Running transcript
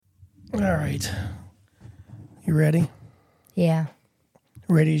All right. You ready? Yeah.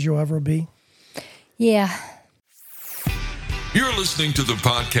 Ready as you'll ever be? Yeah. You're listening to the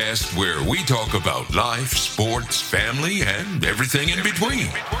podcast where we talk about life, sports, family, and everything in between.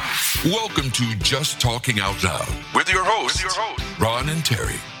 Welcome to Just Talking Out Loud with your hosts, Ron and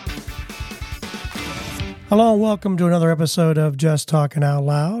Terry. Hello and welcome to another episode of Just Talking Out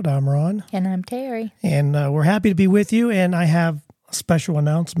Loud. I'm Ron. And I'm Terry. And we're happy to be with you. And I have a special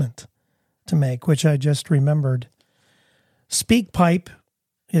announcement to make, which I just remembered. SpeakPipe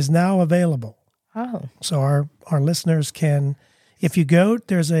is now available. Oh. So our listeners can, if you go,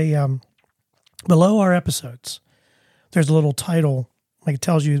 there's a, below our episodes, there's a little title, like it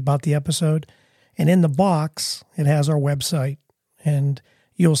tells you about the episode. And in the box, it has our website. And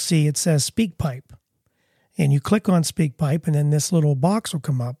you'll see it says SpeakPipe. And you click on SpeakPipe, and then this little box will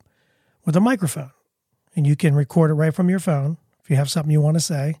come up with a microphone. And you can record it right from your phone if you have something you want to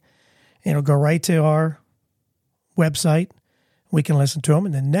say. And it'll go right to our website. We can listen to them.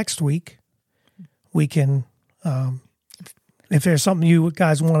 And then next week, we can, if there's something you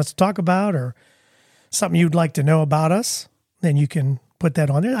guys want us to talk about or something you'd like to know about us, then you can put that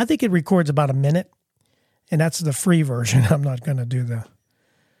on there. I think it records about a minute. And that's the free version. I'm not going to do the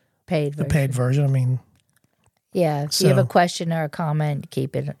paid version. I mean... Yeah, if you have a question or a comment,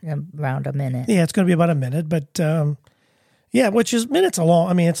 keep it around a minute. Yeah, it's going to be about a minute, but yeah, which is minutes long.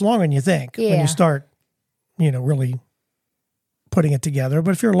 I mean, it's longer than you think when you start, really putting it together.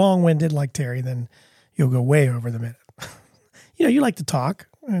 But if you're long-winded like Terry, then you'll go way over the minute. You like to talk,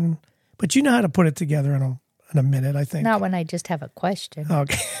 but you know how to put it together in a minute, I think. Not when I just have a question.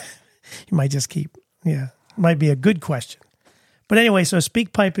 Okay. You might just keep, might be a good question. But anyway, so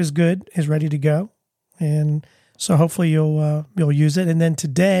SpeakPipe is ready to go. And so hopefully you'll use it. And then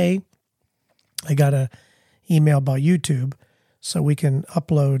today I got an email about YouTube, so we can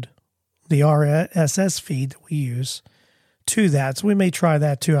upload the RSS feed that we use to that. So we may try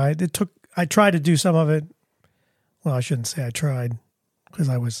that too. I tried to do some of it. Well, I shouldn't say I tried because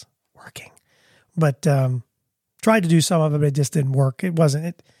I was working, but tried to do some of it, but it just didn't work.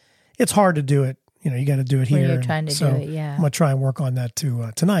 It's hard to do it. You got to do it here. When you're trying to do it, yeah. I'm going to try and work on that too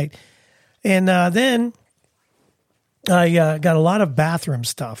tonight. And then I got a lot of bathroom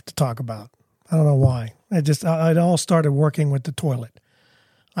stuff to talk about. I don't know why. It all started working with the toilet.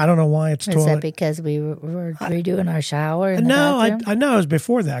 I don't know why it's toilet. Is that because we were redoing our shower in the bathroom? I know it was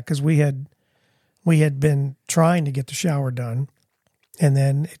before that because we had been trying to get the shower done, and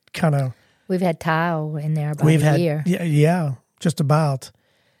then it kind of... We've had tile in there about a year. Yeah, just about.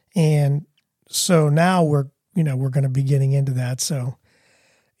 And so now we're going to be getting into that, so...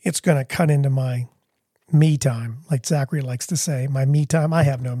 It's going to cut into my me time, like Zachary likes to say. My me time. I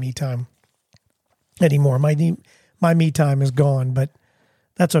have no me time anymore. My me time is gone, but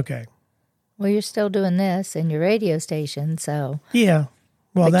that's okay. Well, you're still doing this in your radio station, so... Yeah.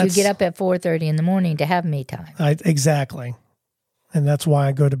 Well, but you get up at 4:30 in the morning to have me time. Exactly. And that's why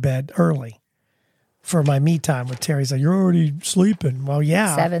I go to bed early for my me time with Terry's like, you're already sleeping. Well,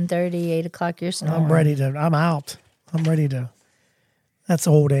 yeah. 7:30, 8 o'clock, you're snoring. I'm out. I'm ready to... That's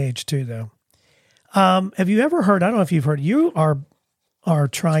old age too, though. Have you ever heard? I don't know if you've heard. You are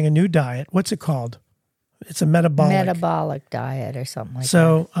trying a new diet. What's it called? It's a metabolic diet or something like that.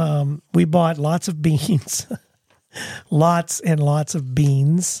 So we bought lots of beans, lots and lots of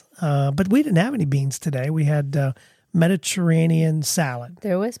beans. But we didn't have any beans today. We had Mediterranean salad.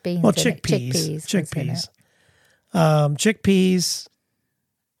 There was beans. Well, in chickpeas. Chickpeas. Chickpeas.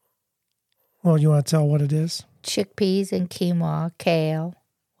 Well, you want to tell what it is? Chickpeas and quinoa, kale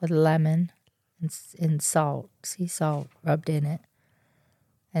with lemon and salt, sea salt rubbed in it.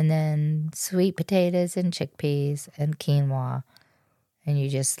 And then sweet potatoes and chickpeas and quinoa. And you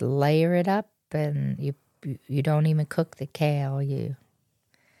just layer it up, and you don't even cook the kale.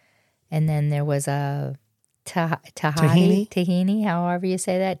 And then there was a tahini, however you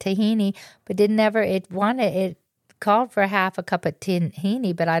say that, tahini, but it called for half a cup of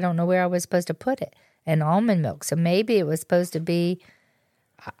tahini, but I don't know where I was supposed to put it. And almond milk. So maybe it was supposed to be,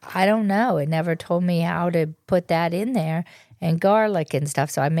 I don't know. It never told me how to put that in there. And garlic and stuff.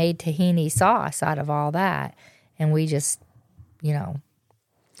 So I made tahini sauce out of all that. And we just,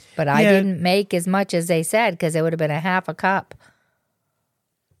 But I didn't make as much as they said because it would have been a half a cup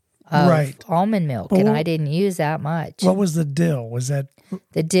of almond milk. And I didn't use that much. What was the dill? Was that...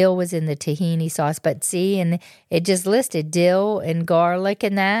 The dill was in the tahini sauce. But see, and it just listed dill and garlic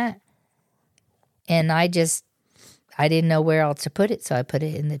and that. And I didn't know where else to put it, so I put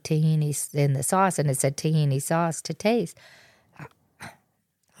it in the sauce, and it said tahini sauce to taste.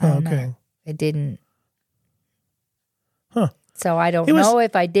 I don't know. It didn't. Huh. So I don't know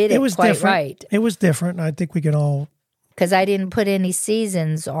if I did it quite different. right. It was different. I think we can all. Because I didn't put any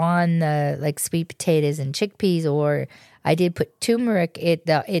seasons on the like sweet potatoes and chickpeas, or I did put turmeric. It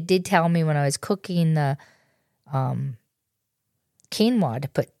did tell me when I was cooking the quinoa to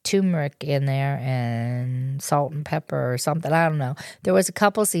put turmeric in there and salt and pepper or something. I don't know. There was a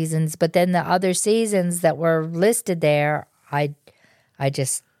couple seasons, but then the other seasons that were listed there, I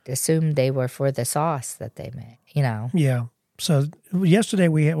just assumed they were for the sauce that they made. Yeah. So today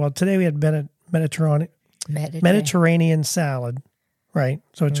we had Mediterranean salad, right?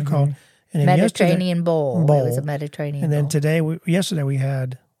 So it's called Mediterranean bowl. It was a Mediterranean bowl. And bowl. then yesterday we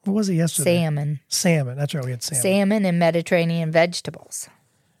had, what was it yesterday? Salmon. That's right, we had salmon. Salmon and Mediterranean vegetables.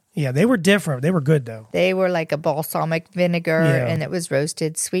 Yeah, they were different. They were good, though. They were like a balsamic vinegar, and it was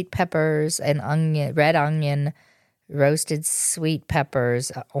roasted sweet peppers and red onion, roasted sweet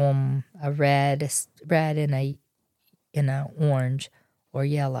peppers, a red and a orange or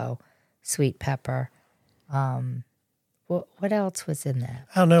yellow sweet pepper. What else was in that?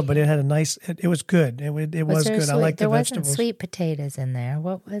 I don't know, but it had a nice. It was good. It was good. I like the vegetables. There wasn't sweet potatoes in there.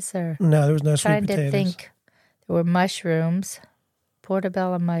 What was there? No, there was no sweet potatoes. potatoes. Trying to think. There were mushrooms,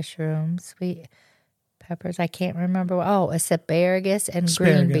 portobello mushrooms, sweet peppers. I can't remember. Oh, asparagus and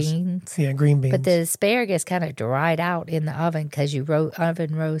green beans. Yeah, green beans. But the asparagus kind of dried out in the oven because you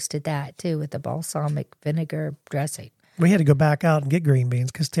oven roasted that too with the balsamic vinegar dressing. We had to go back out and get green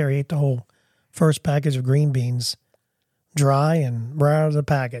beans because Terry ate the whole first package of green beans dry and right out of the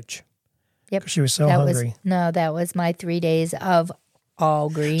package. Yep. She was so hungry. That was my 3 days of all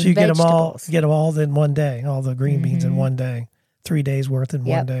green so you vegetables. Get them all in one day, all the green beans in one day. 3 days worth in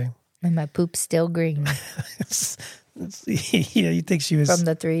one day. And my poop's still green. Yeah, you think she was... From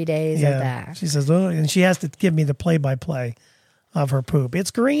the 3 days of that. She says, oh, and she has to give me the play-by-play of her poop.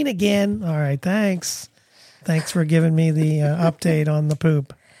 It's green again. All right, thanks. Thanks for giving me the update on the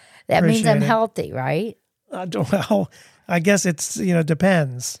poop. That means I'm healthy, right? Well, I guess it's,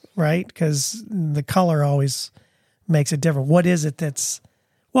 depends, right? Because the color always makes it different. What is it that's...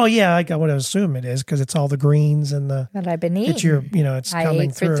 Well, yeah, I would assume it is because it's all the greens and the... That I've been eating. It's coming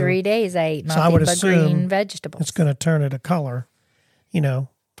ate through. For 3 days. I ate nothing but green vegetables. It's going to turn it a color,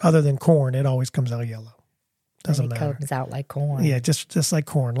 other than corn. It always comes out yellow. Doesn't matter. It comes out like corn. Yeah, just like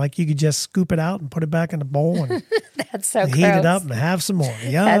corn. Like you could just scoop it out and put it back in the bowl and That's so gross. Heat it up and have some more.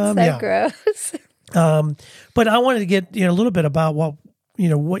 Yum, That's so gross. But I wanted to get a little bit about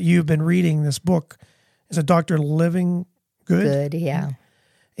what you've been reading. This book is a Dr. Living Good. Good, yeah.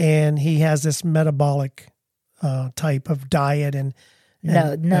 And he has this metabolic type of diet and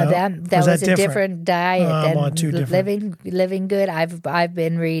that was a different diet than too different. Living Good. I've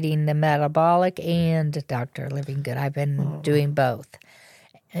been reading the Metabolic and Dr. Living Good. I've been doing both.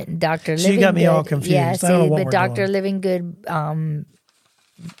 Dr. Living Good. You got me all confused. Yeah, I don't know what but Dr. Living Good,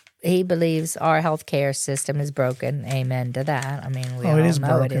 he believes our healthcare system is broken. Amen to that. I mean, we all know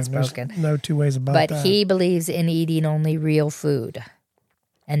it is broken. There's no two ways about that. But he believes in eating only real food,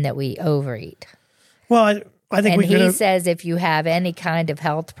 and that we overeat. Well, I think he says if you have any kind of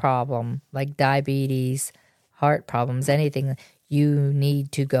health problem, like diabetes, heart problems, anything, you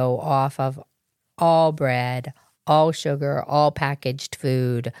need to go off of all bread, all sugar, all packaged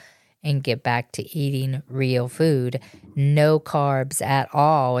food, and get back to eating real food. No carbs at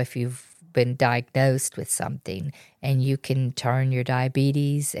all if you've been diagnosed with something. And you can turn your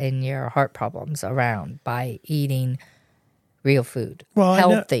diabetes and your heart problems around by eating real food,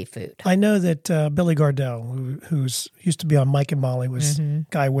 healthy food. I know that Billy Gardell, who's used to be on Mike and Molly, was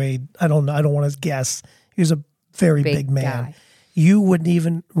guy weighed. I don't want to guess. He was a very big man. Guy. You wouldn't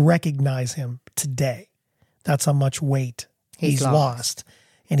even recognize him today. That's how much weight he's lost.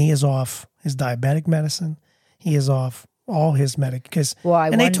 And he is off his diabetic medicine. He is off all his medication.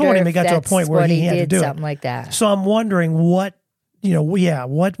 And they told him it got to a point where he had to do something like that. So I'm wondering what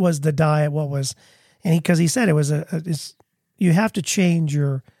was the diet? What was, because he said it was you have to change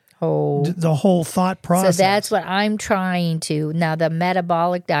the whole thought process. So that's what I'm trying to. Now, the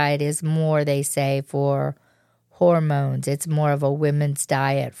metabolic diet is more, they say, for hormones. It's more of a women's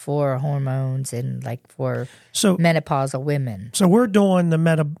diet for hormones and like for menopausal women. So we're doing the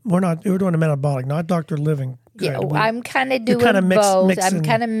metabolic, not Dr. Living Good. Yeah, I'm kind of doing both. I'm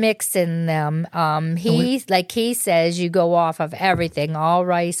kind of mixing them. He says you go off of everything, all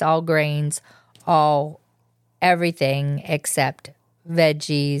rice, all grains, everything except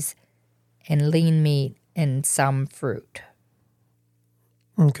veggies and lean meat and some fruit.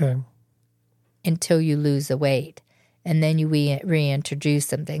 Okay. Until you lose the weight. And then you reintroduce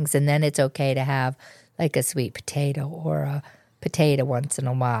some things. And then it's okay to have like a sweet potato or a potato once in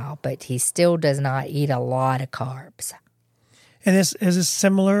a while. But he still does not eat a lot of carbs. And is this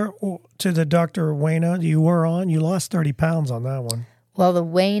similar to the Dr. Wayno you were on? You lost 30 pounds on that one. Well, the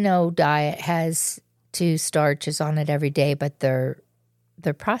Wayno diet has 2 starches on it every day, but they're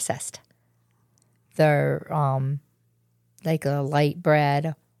processed. They're like a light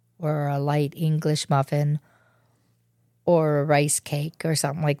bread or a light English muffin or a rice cake or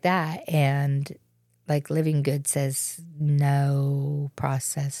something like that. And like Living Good says, no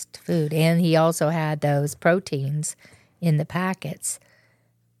processed food. And he also had those proteins in the packets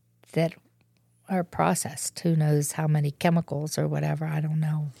that are processed. Who knows how many chemicals or whatever? I don't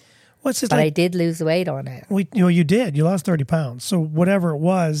know. What's it but like? I did lose weight on it. You did. You lost 30 pounds. So whatever it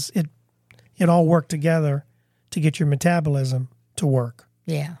was, it all worked together to get your metabolism to work.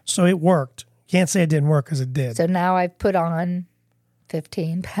 Yeah. So it worked. Can't say it didn't work because it did. So now I've put on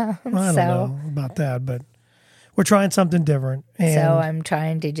 15 pounds. I don't know about that, but we're trying something different. And so I'm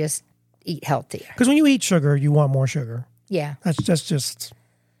trying to just eat healthier. Because when you eat sugar, you want more sugar. Yeah. That's just...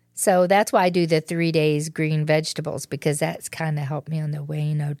 So that's why I do the 3 days green vegetables, because that's kind of helped me on the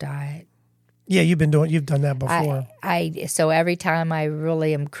Wayno diet. Yeah, you've done that before. So every time I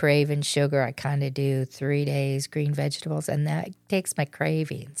really am craving sugar, I kind of do 3 days green vegetables, and that takes my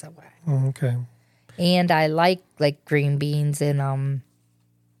cravings away. Oh, okay. And I like green beans, and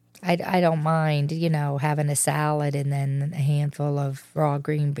I don't mind, having a salad and then a handful of raw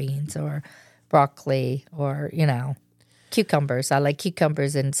green beans or broccoli or, cucumbers. I like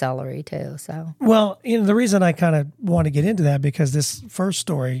cucumbers and celery too. So well, the reason I kind of want to get into that, because this first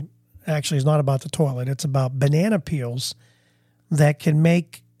story actually is not about the toilet. It's about banana peels that can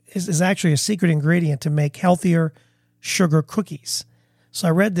is actually a secret ingredient to make healthier sugar cookies. So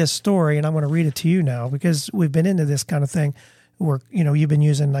I read this story, and I'm going to read it to you now, because we've been into this kind of thing where, you've been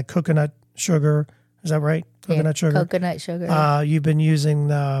using like coconut sugar. Is that right? Coconut sugar. Coconut sugar. You've been using,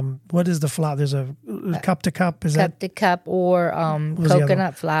 what is the flour? There's a cup to cup. Is cup to cup or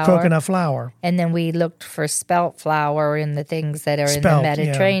coconut flour. Coconut flour. And then we looked for spelt flour in the things that are in the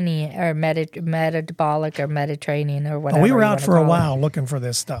Mediterranean or metabolic or Mediterranean or whatever. We were out for a while looking for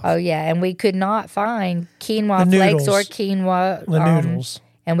this stuff. Oh, yeah. And we could not find quinoa flakes or quinoa. The noodles.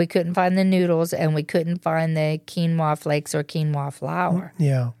 And we couldn't find the noodles, and we couldn't find the quinoa flakes or quinoa flour.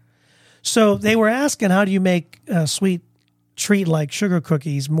 Yeah. So they were asking, how do you make sweet treat-like sugar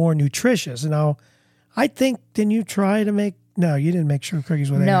cookies more nutritious? Now, I think, didn't you try to make... No, you didn't make sugar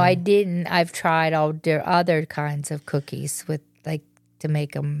cookies with No, I didn't. I've tried all other kinds of cookies with to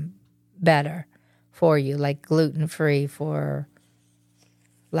make them better for you, like gluten-free for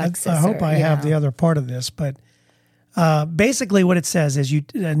Lexus. I hope I have the other part of this, but basically what it says is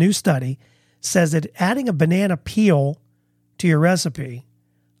a new study says that adding a banana peel to your recipe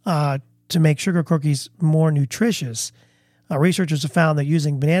to make sugar cookies more nutritious, researchers have found that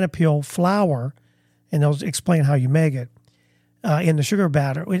using banana peel flour, and they'll explain how you make it, in the sugar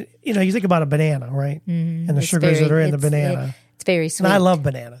batter. You think about a banana, right? Mm-hmm. And the sugars that are in the banana. It's very sweet. And I love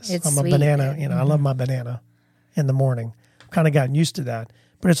bananas. It's I'm sweet. a banana, I love my banana in the morning. Kind of gotten used to that.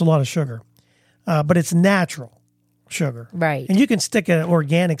 But it's a lot of sugar. But it's natural sugar. Right. And you can stick an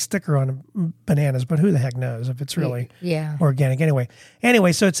organic sticker on bananas, but who the heck knows if it's really organic anyway.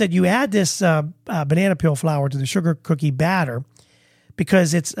 So it said you add this banana peel flour to the sugar cookie batter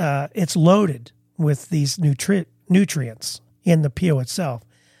because it's loaded with these nutrients in the peel itself.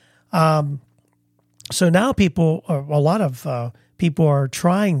 So now a lot of people are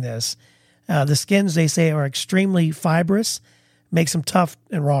trying this. The skins, they say, are extremely fibrous, makes them tough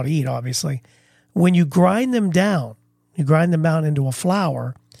and raw to eat, obviously. When you grind them down into a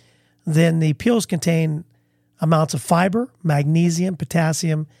flour, then the peels contain amounts of fiber, magnesium,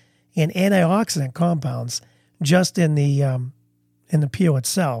 potassium, and antioxidant compounds just in the peel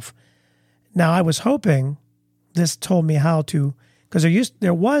itself. Now, I was hoping this told me how to, because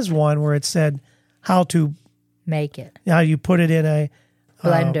there was one where it said how to make it. How you put it in a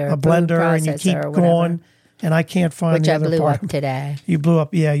blender, and you keep going. And I can't find the other part. Which I blew up today. You blew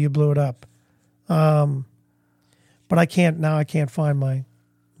up. Yeah, you blew it up. But I can't find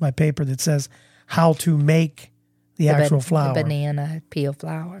my paper that says how to make the actual flour. The banana peel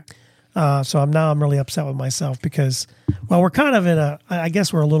flour. So I'm really upset with myself because, we're kind of I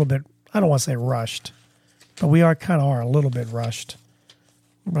guess we're a little bit, I don't want to say rushed, but we are a little bit rushed.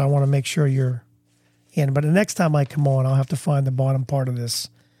 But I want to make sure you're in. But the next time I come on, I'll have to find the bottom part of this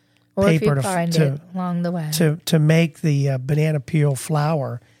paper if you find it along the way to make the banana peel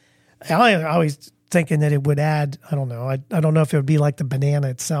flour. I always thinking that it would add, I don't know. I don't know if it would be like the banana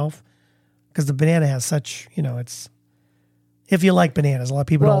itself, because the banana has such, it's, if you like bananas, a lot of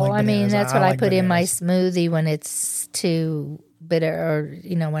people don't like bananas. Well, I mean, that's what I put bananas. in my smoothie when it's too bitter or,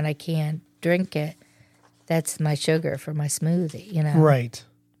 when I can't drink it. That's my sugar for my smoothie, Right.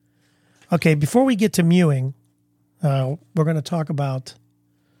 Okay, before we get to mewing, we're going to talk about...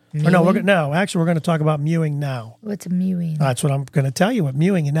 Mewing? Or actually, we're going to talk about mewing now. What's a mewing? That's what I'm going to tell you, what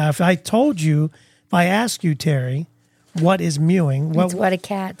mewing is. Now, if I ask you, Terry, what is mewing? It's what a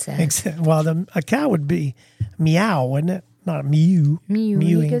cat says. Well, a cat would be meow, wouldn't it? Not a mew. Mew.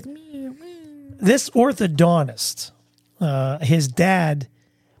 Mewing. He goes mew, mew. This orthodontist, his dad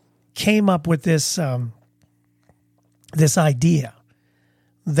came up with this idea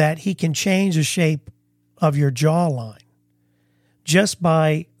that he can change the shape of your jawline just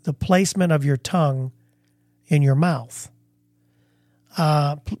by the placement of your tongue in your mouth.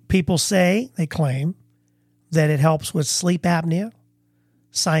 People they claim that it helps with sleep apnea,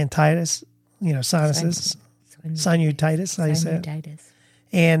 sinusitis, sinuses, sinusitis, how you say it?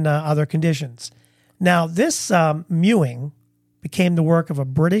 And other conditions. Now, this mewing became the work of a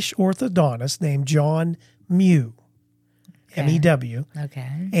British orthodontist named John Mew, M-E-W.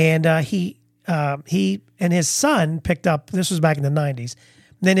 Okay. And he and his son picked up, this was back in the 90s,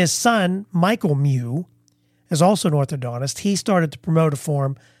 then his son, Michael Mew, is also an orthodontist. He started to promote a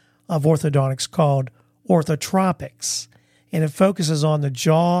form of orthodontics called orthotropics, and it focuses on the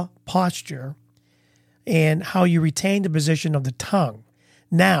jaw posture and how you retain the position of the tongue.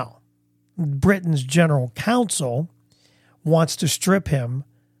 Now, Britain's General Counsel wants to strip him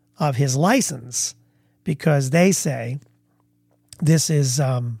of his license because they say this is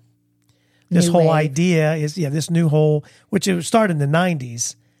this New whole wave. idea is this new whole, which it started in the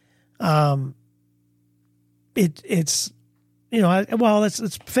 90s. It's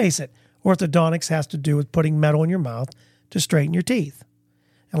let's face it, orthodontics has to do with putting metal in your mouth to straighten your teeth,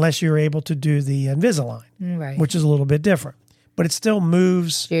 unless you're able to do the Invisalign, Right. which is a little bit different. But it still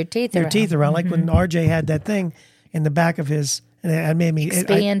moves Your teeth around. around. Like when RJ had that thing in the back of his, and it made me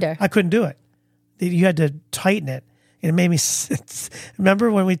Expander. I couldn't do it. You had to tighten it, and it made me. Remember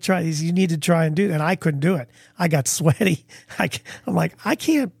when we tried these? You need to try and do that, and I couldn't do it. I got sweaty. I'm like, I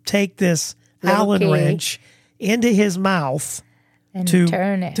can't take this Allen key. wrench into his mouth And to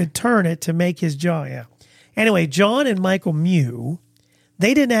turn it. to make his jaw. Yeah. Anyway, John and Michael Mew,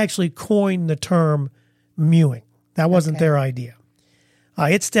 they didn't actually coin the term mewing. That wasn't their idea.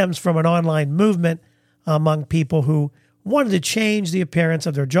 It stems from an online movement among people who wanted to change the appearance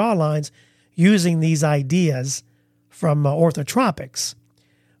of their jawlines using these ideas from orthotropics.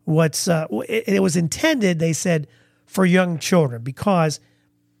 It was intended, they said, for young children because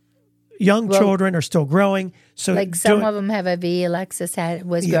young children are still growing. So Like some of them have a V. Alexis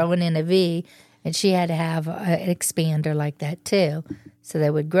was growing in a V, and she had to have an expander like that too, so they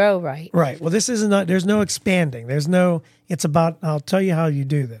would grow right. Right. Well, this is not. There's no expanding. It's about. I'll tell you how you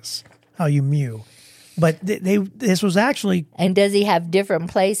do this. How you mew. But this was actually. And does he have different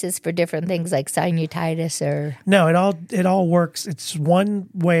places for different things like sinusitis or? No, it all works. It's one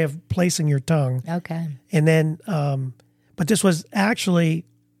way of placing your tongue. Okay. And then, but this was actually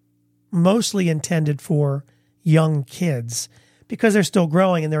mostly intended for young kids because they're still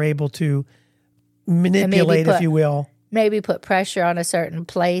growing and they're able to manipulate, if you will. Maybe put pressure on a certain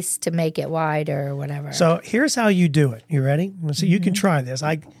place to make it wider or whatever. So here's how you do it. You ready? So you can try this.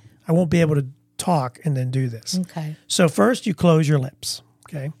 I won't be able to talk and then do this. Okay. So first you close your lips.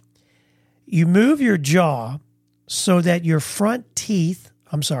 Okay. You move your jaw so that your front teeth,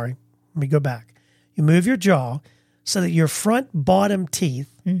 let me go back. You move your jaw so that your front bottom teeth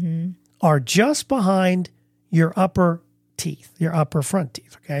are just behind your upper teeth, your upper front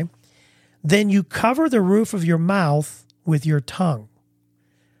teeth. Okay. Then you cover the roof of your mouth with your tongue.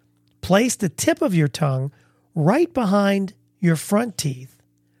 Place the tip of your tongue right behind your front teeth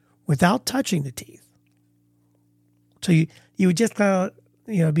without touching the teeth. So you would just kind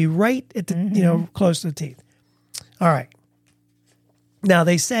of, be right at the, close to the teeth. All right. Now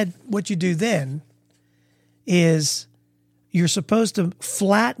they said what you do then is you're supposed to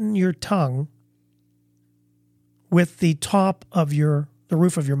flatten your tongue with the top of the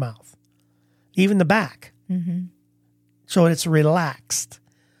roof of your mouth. Even the back. Mm-hmm. So it's relaxed.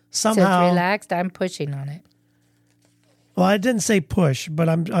 Somehow. So it's relaxed. I'm pushing on it. Well, I didn't say push, but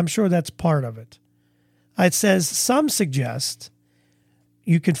I'm sure that's part of it. It says some suggest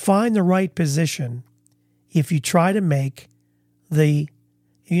you can find the right position if you try to make the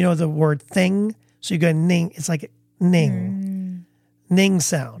word thing. So you go ning. It's like ning. Ning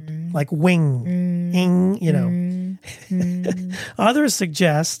sound. Like wing. Ing, Others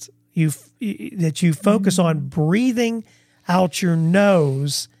suggest that you focus on breathing out your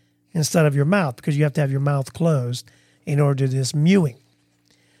nose instead of your mouth because you have to have your mouth closed in order to do this mewing.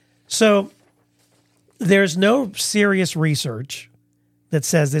 So there's no serious research that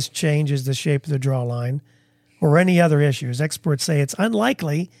says this changes the shape of the jawline. or any other issues. Experts say it's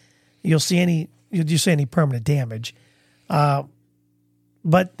unlikely you'll see any permanent damage.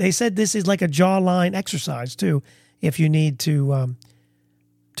 But they said this is like a jawline exercise too, if you need to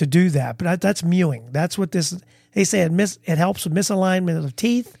do that. But that's mewing. That's what this. They say it helps with misalignment of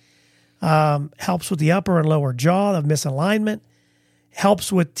teeth, helps with the upper and lower jaw of misalignment,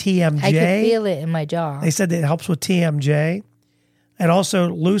 helps with TMJ. I can feel it in my jaw. They said that it helps with TMJ, and also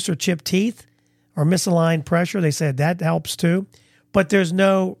loose or chipped teeth or misaligned pressure. They said that helps too, but there's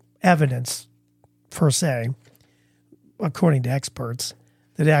no evidence per se, according to experts,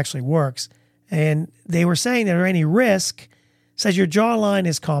 that it actually works. And they were saying that there any risk, says your jawline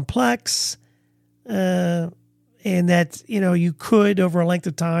is complex, and that, you could, over a length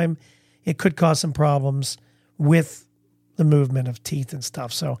of time, it could cause some problems with the movement of teeth and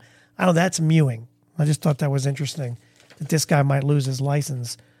stuff. So, I don't know, that's mewing. I just thought that was interesting, that this guy might lose his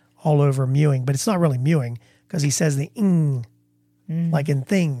license all over mewing. But it's not really mewing, because he says the like in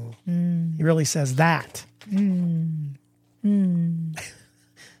thing. He really says that. Well,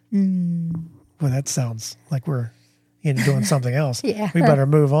 that sounds like we're doing something else. Yeah. We better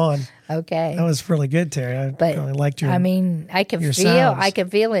move on. Okay. That was really good, Terry. I really liked your. I can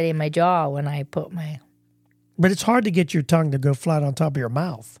feel it in my jaw when I put my. But it's hard to get your tongue to go flat on top of your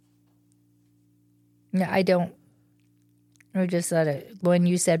mouth. No, I don't. I just thought it when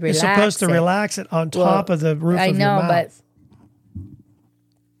you said relax. You're supposed to relax it on top of the roof of your mouth. But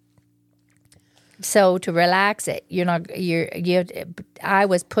so to relax it, I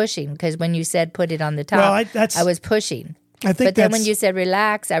was pushing, because when you said put it on the top, I was pushing. I think but then when you said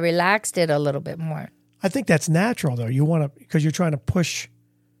relax, I relaxed it a little bit more. I think that's natural, though. You want to, because you're trying to push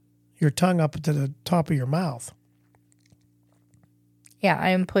your tongue up to the top of your mouth. Yeah, I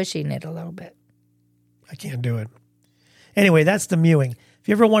am pushing it a little bit. I can't do it. Anyway, that's the mewing. If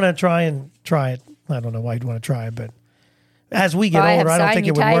you ever want to try it, I don't know why you'd want to try it, but as we get older, I don't think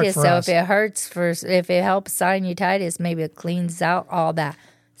it would work for us. So if it helps sinusitis, maybe it cleans out all that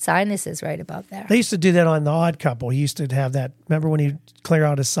sinuses right about there. They used to do that on The Odd Couple. He used to have that. Remember when he'd clear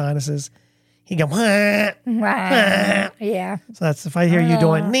out his sinuses? He'd go, wah, wah. Yeah. So that's if I hear you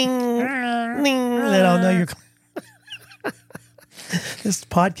doing ning, ning, then I'll know you're. This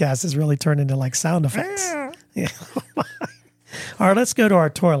podcast has really turned into like sound effects. Yeah. All right, let's go to our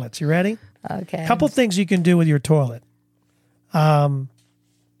toilets. You ready? Okay. A couple things you can do with your toilet.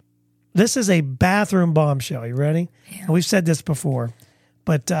 This is a bathroom bombshell. You ready? Yeah. And we've said this before,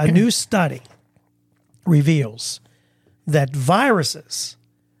 but a new study reveals that viruses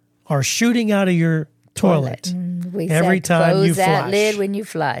are shooting out of your toilet every time you flush. Close that lid when you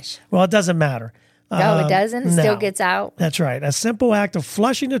flush. Well, it doesn't matter. No, it doesn't? It still gets out? That's right. A simple act of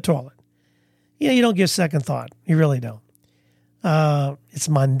flushing the toilet. You don't give second thought. You really don't. It's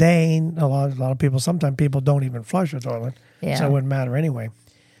mundane. A lot of people, sometimes people don't even flush the toilet, so it wouldn't matter anyway.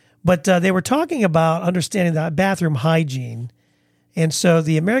 But they were talking about understanding the bathroom hygiene. And so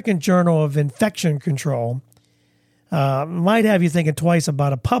the American Journal of Infection Control might have you thinking twice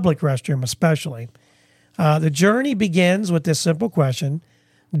about a public restroom especially. The journey begins with this simple question: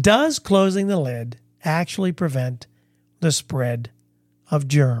 does closing the lid actually prevent the spread of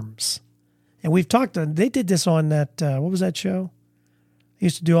germs? And we've talked, they did this on that, what was that show? They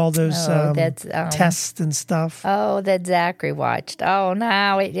used to do all those tests and stuff. Oh, that Zachary watched. Oh,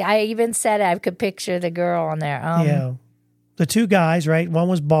 now I even said I could picture the girl on there. Yeah. The two guys, right? One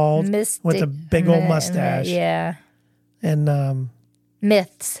was bald with a big old mustache. Yeah. And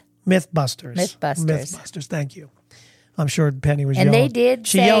Mythbusters. Mythbusters, thank you. I'm sure Penny was and yelling. And they did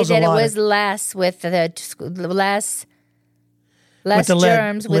say that it was less with less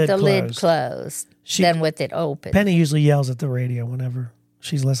germs with the lid closed than with it open. Penny usually yells at the radio whenever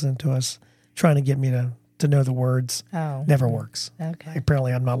she's listening to us, trying to get me to know the words. Oh. Never works. Okay.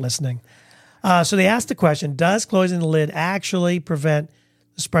 Apparently I'm not listening. So they asked the question, does closing the lid actually prevent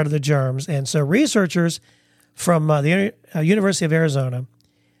the spread of the germs? And so researchers from the University of Arizona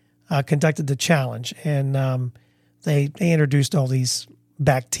conducted the challenge, and they introduced all these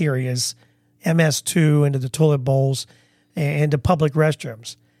bacterias, MS2, into the toilet bowls and into public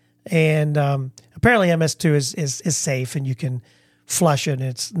restrooms. And apparently MS2 is safe, and you can flush it, and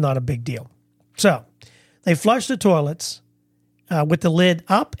it's not a big deal. So they flushed the toilets with the lid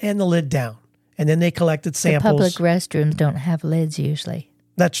up and the lid down, and then they collected samples. The public restrooms don't have lids usually.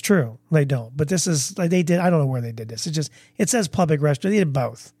 That's true. They don't. But this is, they did, I don't know where they did this. It says public restroom. They did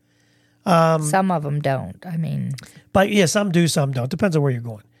both. Some of them don't. But yeah, some do, some don't. Depends on where you're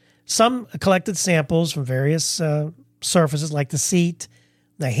going. Some collected samples from various surfaces like the seat,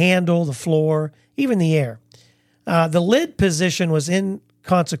 the handle, the floor, even the air. The lid position was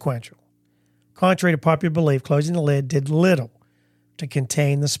inconsequential, Contrary to popular belief, closing the lid did little to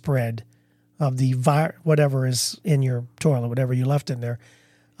contain the spread of the whatever is in your toilet, whatever you left in there.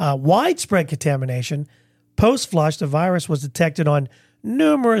 Widespread contamination. Post-flush, the virus was detected on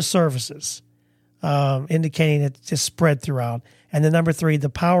numerous surfaces, indicating it just spread throughout. And then number 3, the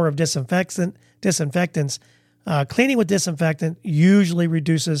power of disinfectants. Cleaning with disinfectant usually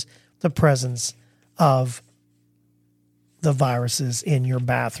reduces the presence of the viruses in your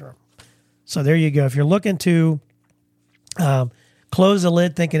bathroom. So there you go. If you're looking to close the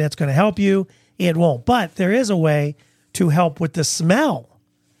lid thinking it's going to help you, it won't. But there is a way to help with the smell.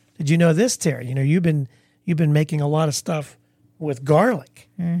 Did you know this, Terry? You know, you've been making a lot of stuff with garlic.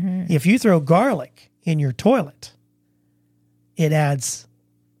 Mm-hmm. If you throw garlic in your toilet, it adds,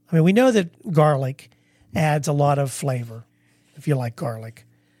 I mean, we know that garlic adds a lot of flavor if you like garlic.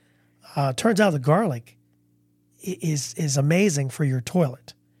 Turns out the garlic is amazing for your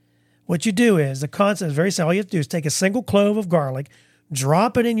toilet. What you do is, the concept is very simple. All you have to do is take a single clove of garlic,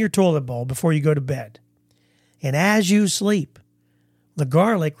 drop it in your toilet bowl before you go to bed. And as you sleep, the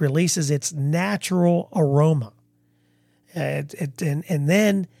garlic releases its natural aroma. And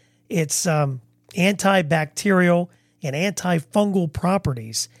then its antibacterial and antifungal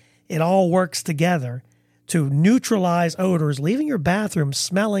properties, it all works together to neutralize odors, leaving your bathroom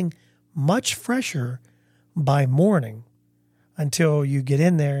smelling much fresher by morning until you get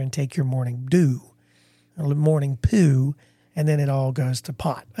in there and take your morning morning poo, and then it all goes to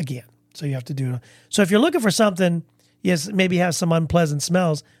pot again. So you have to do. So if you're looking for something, yes, maybe has some unpleasant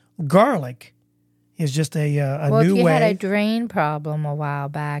smells, garlic is just a new way. Well, if you had a drain problem a while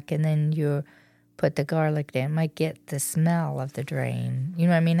back, and then you put the garlic in, it might get the smell of the drain. You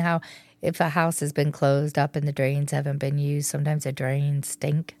know what I mean? How if a house has been closed up and the drains haven't been used, sometimes the drains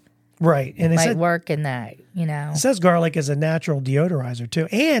stink. Right. And it might work in that, you know. It says garlic is a natural deodorizer too.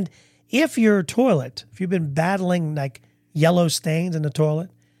 And if you've been battling like yellow stains in the toilet,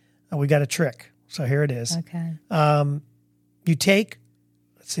 we got a trick. So here it is. Okay. You take,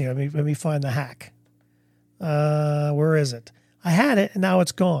 let's see, let me find the hack. Where is it? I had it and now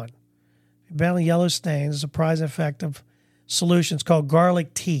it's gone. You're battling yellow stains, a surprise effective solution. It's called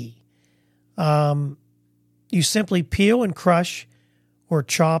garlic tea. You simply peel and crush or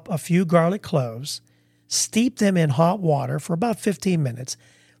chop a few garlic cloves, steep them in hot water for about 15 minutes,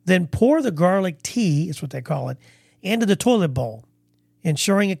 then pour the garlic tea, is what they call it, into the toilet bowl,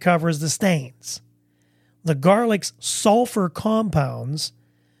 ensuring it covers the stains. The garlic's sulfur compounds,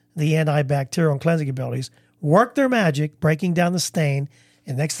 the antibacterial and cleansing abilities, work their magic, breaking down the stain,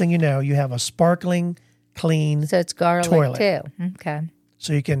 and next thing you know, you have a sparkling, clean So it's garlic toilet. too. Okay.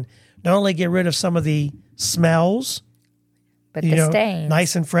 So you can not only get rid of some of the smells, but the stains.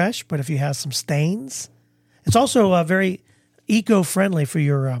 Nice and fresh, but if you have some stains, it's also very eco-friendly for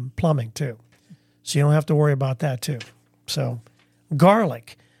your plumbing too. So you don't have to worry about that too. So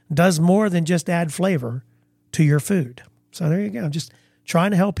garlic does more than just add flavor to your food. So there you go. Just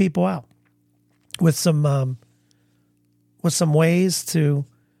trying to help people out with some ways to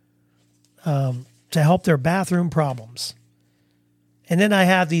help their bathroom problems. And then I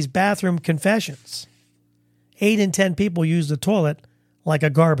have these bathroom confessions. 8 in 10 people use the toilet like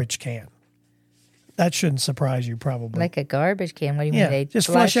a garbage can. That shouldn't surprise you, probably. Like a garbage can? What do you mean? They just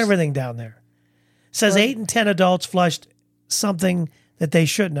flush everything down there. It says 8 in 10 adults flushed something that they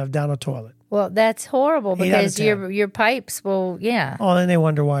shouldn't have down a toilet. Well, that's horrible because your pipes will, yeah. Oh, and they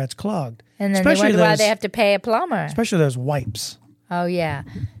wonder why it's clogged. And then they wonder why they have to pay a plumber. Especially those wipes. Oh, yeah.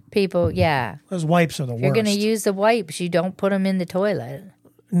 People, yeah. Those wipes are the worst. If you're going to use the wipes, you don't put them in the toilet.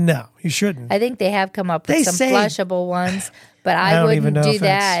 No, you shouldn't. I think they have come up with some flushable ones, but I wouldn't do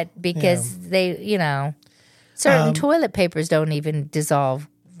that because they, certain toilet papers don't even dissolve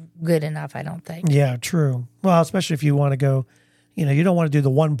good enough, I don't think. Yeah, true. Well, especially if you want to go, you don't want to do the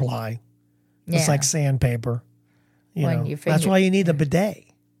one ply. It's like sandpaper. That's why you need the bidet.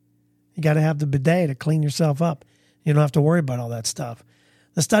 You got to have the bidet to clean yourself up. You don't have to worry about all that stuff.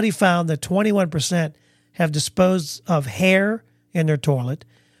 The study found that 21% have disposed of hair in their toilet,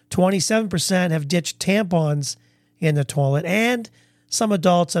 27% have ditched tampons in the toilet, and some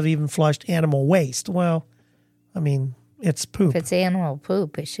adults have even flushed animal waste. Well, I mean, it's poop. If it's animal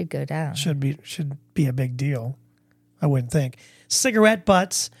poop, it should go down. Should be a big deal, I wouldn't think. Cigarette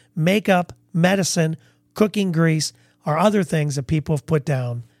butts, makeup, medicine, cooking grease are other things that people have put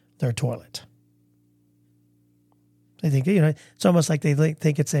down their toilet. They think, it's almost like they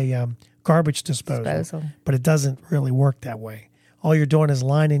think it's a garbage disposal, but it doesn't really work that way. All you're doing is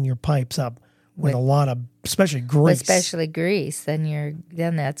lining your pipes up with a lot of, especially grease. Especially grease, then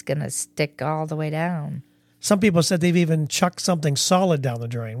that's going to stick all the way down. Some people said they've even chucked something solid down the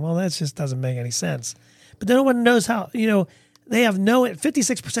drain. Well, that just doesn't make any sense. But no one knows how, they have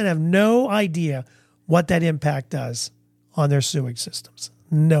 56% have no idea what that impact does on their sewage systems.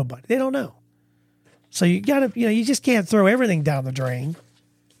 Nobody. They don't know. So you got to, you just can't throw everything down the drain,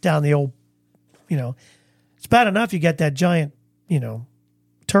 down the old, it's bad enough you get that giant,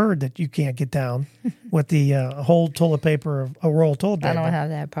 turd that you can't get down with the whole toilet paper, a roll of toilet paper. I don't have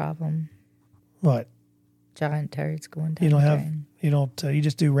that problem. What? Giant turds going down the drain. You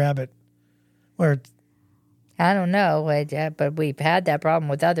just do rabbit. Where? I don't know, but we've had that problem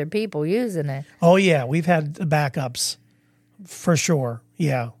with other people using it. Oh, yeah. We've had backups for sure.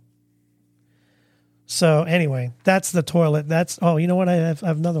 Yeah. So anyway, that's the toilet. You know what? I have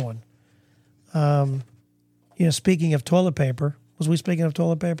another one. Speaking of toilet paper, was we speaking of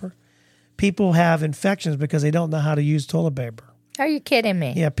toilet paper? People have infections because they don't know how to use toilet paper. Are you kidding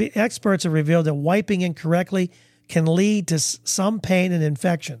me? Yeah. Experts have revealed that wiping incorrectly can lead to some pain and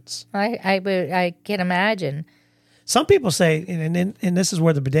infections. I can imagine. Some people say, and this is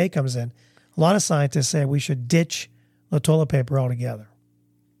where the bidet comes in, a lot of scientists say we should ditch the toilet paper altogether.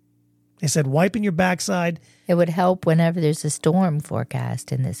 They said wiping your backside. It would help whenever there's a storm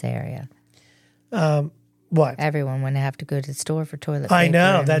forecast in this area. What? Everyone wouldn't have to go to the store for toilet paper. I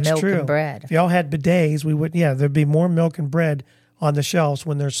know, that's milk true. And bread. If y'all had bidets, there'd be more milk and bread on the shelves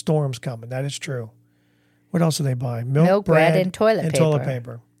when there's storms coming. That is true. What else do they buy? Milk, bread, and toilet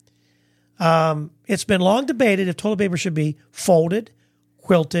paper. It's been long debated if toilet paper should be folded,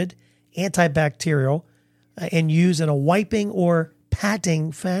 quilted, antibacterial, and used in a wiping or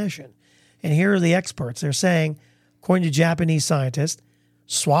patting fashion. And here are the experts. They're saying, according to Japanese scientists,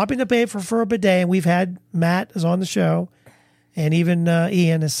 swapping the paper for a bidet, and we've had Matt is on the show, and even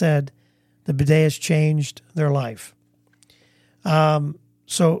Ian has said the bidet has changed their life.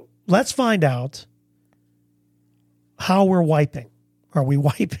 So let's find out how we're wiping. Are we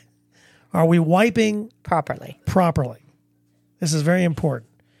wiping properly? This is very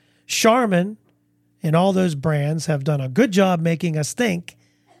important. Charmin and all those brands have done a good job making us think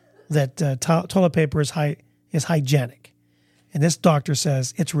that toilet paper is hygienic. And this doctor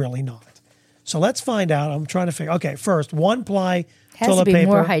says it's really not. So let's find out. I'm trying to figure. Okay, first, one-ply toilet paper. Has to be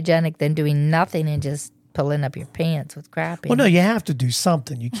more hygienic than doing nothing and just pulling up your pants with crap in. Well, no, you have to do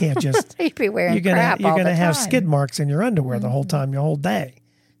something. You can't just. You'd be wearing crap You're all going the to have time. skid marks in your underwear the whole time, your whole day.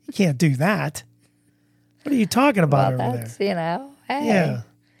 You can't do that. What are you talking about over there? Hey. Yeah.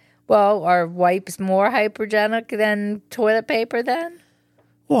 Well, are wipes more hypergenic than toilet paper then?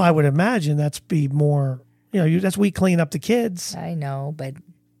 Well, I would imagine that's be more, that's we clean up the kids. I know, but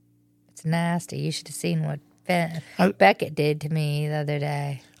it's nasty. You should have seen what Beckett did to me the other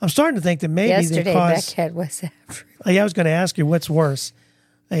day. I'm starting to think that maybe yesterday Beckett was everywhere. I was going to ask you what's worse,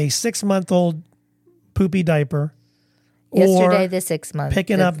 a 6-month-old poopy diaper, yesterday or the 6 months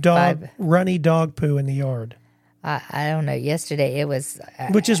picking up runny dog poo in the yard. I don't know. Yesterday it was,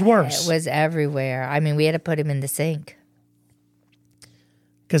 which is worse. It was everywhere. I mean, we had to put him in the sink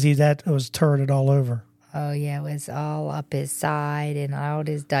because it was turd all over. Oh yeah, it was all up his side and out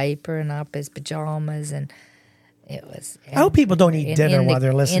his diaper and up his pajamas, and it was. I hope people don't eat dinner while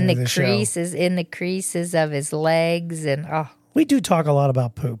they're listening to the show. In the creases of his legs, and we do talk a lot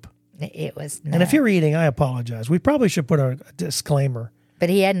about poop. It was. And if you're eating, I apologize. We probably should put a disclaimer. But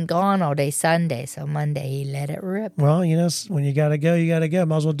he hadn't gone all day Sunday, so Monday he let it rip. Well, when you gotta go, you gotta go.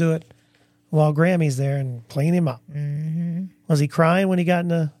 Might as well do it while Grammy's there and clean him up. Mm-hmm. Was he crying when he got in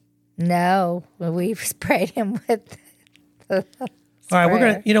the? No, we sprayed him with. All right, we're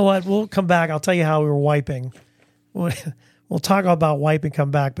gonna. You know what? We'll come back. I'll tell you how we were wiping. We'll talk about wiping. Come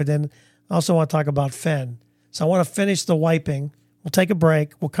back, but then I also want to talk about Fen. So I want to finish the wiping. We'll take a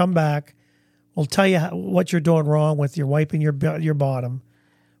break. We'll come back. We'll tell you what you're doing wrong with your wiping your bottom.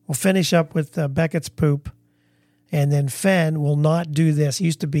 We'll finish up with Beckett's poop, and then Fen will not do this. He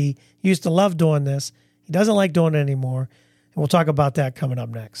used to love doing this. He doesn't like doing it anymore, and we'll talk about that coming up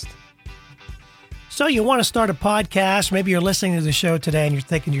next. So you want to start a podcast? Maybe you're listening to the show today and you're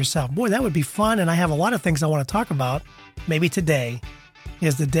thinking to yourself, boy, that would be fun, and I have a lot of things I want to talk about. Maybe today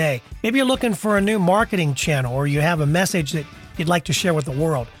is the day. Maybe you're looking for a new marketing channel, or you have a message that you'd like to share with the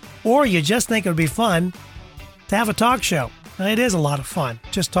world, or you just think it would be fun to have a talk show. Now, it is a lot of fun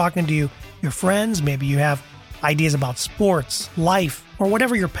just talking to your friends. Maybe you have ideas about sports, life, or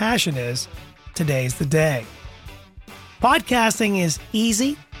whatever your passion is. Today's the day. Podcasting is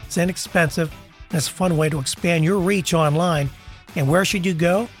easy, it's inexpensive, and it's a fun way to expand your reach online. And where should you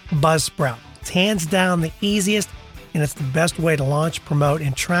go? Buzzsprout. It's hands down the easiest, and it's the best way to launch, promote,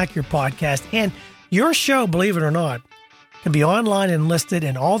 and track your podcast. And your show, believe it or not, can be online and listed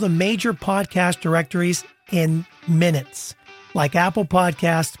in all the major podcast directories in minutes, like Apple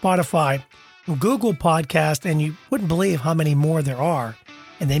Podcasts, Spotify, Google Podcast, and you wouldn't believe how many more there are.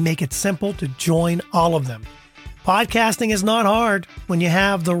 And they make it simple to join all of them. Podcasting is not hard when you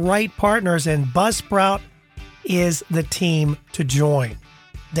have the right partners, and Buzzsprout is the team to join.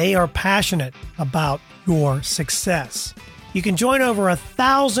 They are passionate about your success. You can join over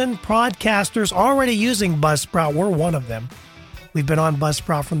 1,000 podcasters already using Buzzsprout. We're one of them. We've been on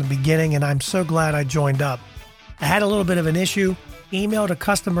Buzzsprout from the beginning, and I'm so glad I joined up. I had a little bit of an issue, emailed a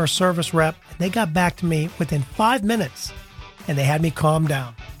customer service rep, and they got back to me within 5 minutes, and they had me calm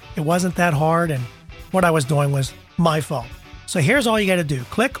down. It wasn't that hard, and what I was doing was my fault. So here's all you got to do.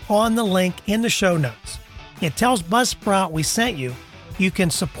 Click on the link in the show notes. It tells Buzzsprout we sent you. You can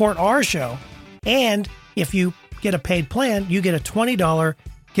support our show, and if you get a paid plan, you get a $20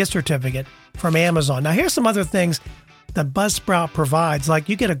 gift certificate from Amazon. Now, here's some other things that Buzzsprout provides. Like,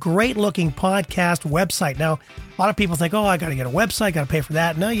 you get a great-looking podcast website. Now, a lot of people think, oh, I got to get a website, got to pay for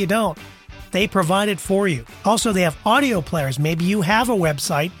that. No, you don't. They provide it for you. Also, they have audio players. Maybe you have a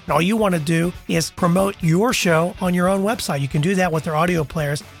website, and all you want to do is promote your show on your own website. You can do that with their audio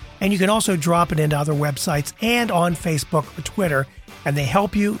players, and you can also drop it into other websites and on Facebook or Twitter, and they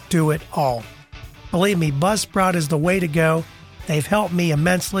help you do it all. Believe me, Buzzsprout is the way to go. They've helped me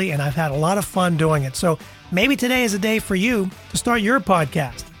immensely, and I've had a lot of fun doing it. So maybe today is a day for you to start your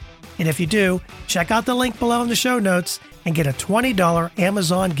podcast. And if you do, check out the link below in the show notes and get a $20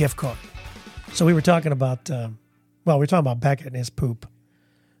 Amazon gift card. So we were talking about, Beckett and his poop.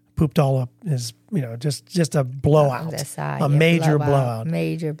 Pooped all up his, just a blowout. Side, a major blowout.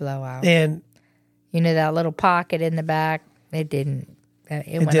 Major blowout. And that little pocket in the back, it didn't.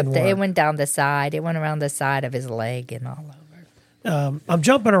 It went down the side. It went around the side of his leg and all over. I'm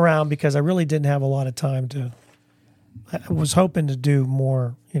jumping around because I really didn't have a lot of time to. I was hoping to do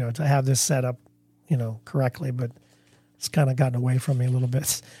more, to have this set up, correctly, but it's kind of gotten away from me a little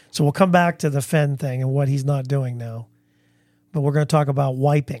bit. So we'll come back to the Fenn thing and what he's not doing now. But we're going to talk about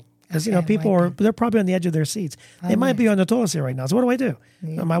wiping. Because, people they're probably on the edge of their seats. They might be on the toilet seat right now. So what do I do?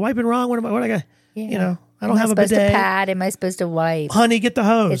 Yeah. Am I wiping wrong? What I got? Yeah. I don't have a bidet. Am I supposed to pad? Am I supposed to wipe? Honey, get the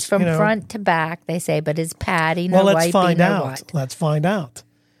hose. It's from front to back, they say, but is padding or wiping let's find out. What? Let's find out.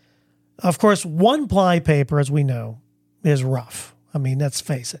 Of course, one-ply paper, as we know, is rough. I mean, let's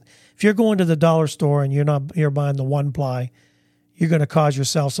face it. If you're going to the dollar store and you're buying the one-ply, you're going to cause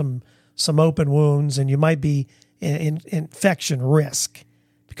yourself some open wounds, and you might be in infection risk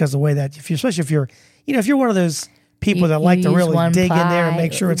because the way that, especially if you're one of those people that like to really dig in there and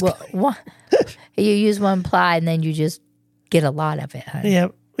make sure it's you use one ply and then you just get a lot of it. Honey. Yeah,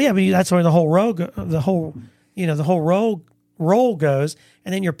 but that's where the whole roll goes,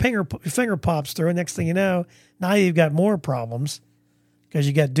 and then your finger pops through. And next thing you know, now you've got more problems because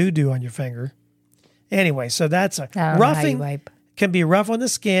you got doo-doo on your finger. Anyway, so that's roughing can be rough on the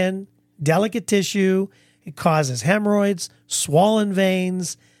skin, delicate tissue. It causes hemorrhoids, swollen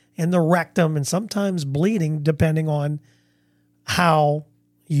veins in the rectum, and sometimes bleeding depending on how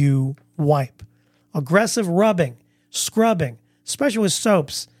you wipe. Aggressive rubbing, scrubbing, especially with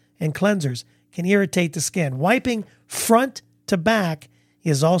soaps and cleansers, can irritate the skin. Wiping front to back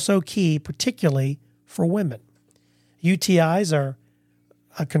is also key, particularly for women. UTIs are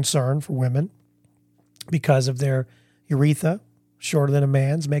a concern for women because of their urethra, shorter than a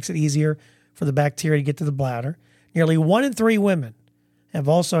man's, makes it easier for the bacteria to get to the bladder. Nearly 1 in 3 women have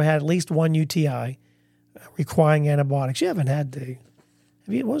also had at least one UTI requiring antibiotics. You haven't had to.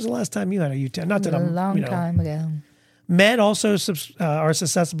 When was the last time you had a UTI? Not that a long time ago. Men also are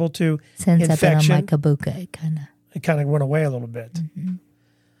susceptible to Since infection. I've been on my kabuka, it kind of went away a little bit.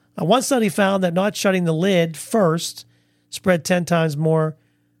 Mm-hmm. One study found that not shutting the lid first spread 10 times more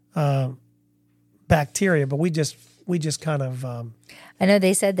bacteria, but we just kind of. I know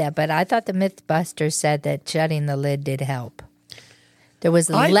they said that, but I thought the Mythbusters said that shutting the lid did help. There was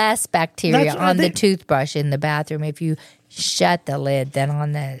less bacteria on the toothbrush in the bathroom if you shut the lid than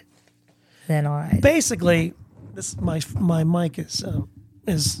on the. Basically, this my mic is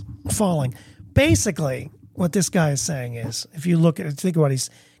falling. Basically, what this guy is saying is, if you think about it,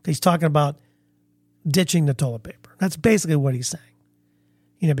 he's talking about ditching the toilet paper. That's basically what he's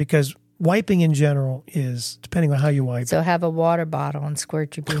saying. Because wiping in general is, depending on how you wipe. So have a water bottle and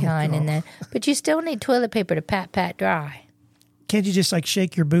squirt your behind in there. But you still need toilet paper to pat dry. Can't you just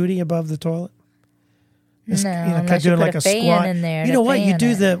shake your booty above the toilet? Just, unless you put a fan squat in there. You know what? You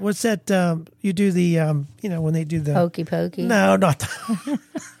do the, what's that? You do the, when they do the. Hokey pokey? No, not the.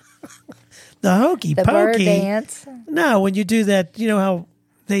 The hokey pokey. The bird dance? No, when you do that, how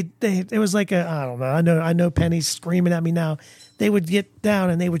it was like I don't know. I know Penny's screaming at me now. They would get down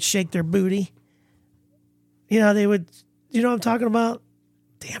and they would shake their booty. They would, what I'm talking about?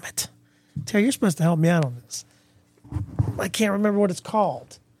 Damn it. Terry, you're supposed to help me out on this. I can't remember what it's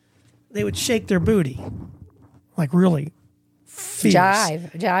called. They would shake their booty. Like really fierce.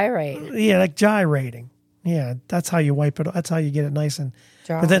 Gyrate. Yeah, like gyrating. Yeah, that's how you wipe it. That's how you get it nice and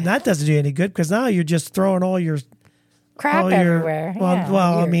Dry. But then that doesn't do any good because now you're just throwing all your crap everywhere.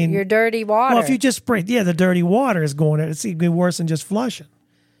 Your dirty water. Well, if you just spray, the dirty water is going. It's even worse than just flushing.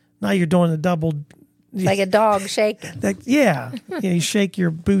 Now you're doing the double. Like a dog shaking. You shake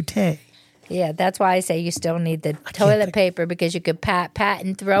your bootay. Yeah, that's why I say you still need the toilet paper because you could pat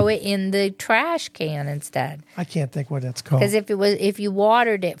and throw it in the trash can instead. I can't think what that's called. Because if you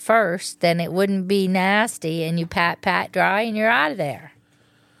watered it first, then it wouldn't be nasty, and you pat dry, and you're out of there.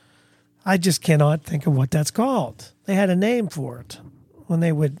 I just cannot think of what that's called. They had a name for it when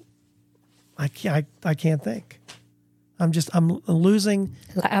they would. I can't think. I'm losing.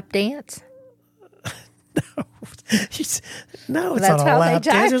 Lap dance. No, it's not a lap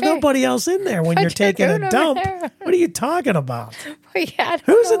dance. There's nobody else in there when you're taking a dump. What are you talking about?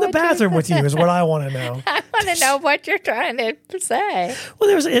 Who's in the bathroom with you is what I want to know. I want to know what you're trying to say. Well,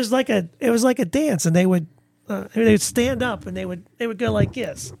 it was like a dance, and they would stand up and they would go like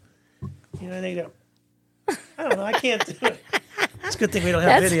this. They go. I don't know. I can't do it. It's a good thing we don't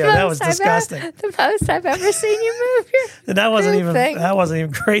have video. That was disgusting. The most I've ever seen you move your. And that wasn't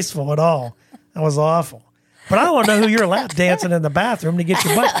even graceful at all. That was awful. But I want to know who you're lap dancing in the bathroom to get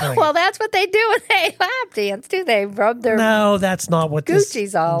your butt clean. Well, that's what they do when they lap dance, too. They rub their No, that's not what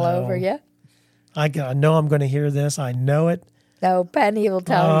Gucci's all over you. I know I'm going to hear this. I know it. No, Penny will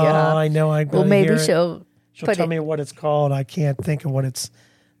tell you. Oh, I know I'm going to hear it. Well, maybe she'll tell me what it's called. I can't think of what it's.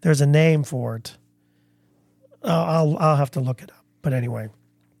 There's a name for it. I'll have to look it up. But anyway.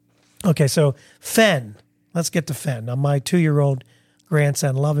 Okay, so Fen. Let's get to Fen. Now, my 2-year-old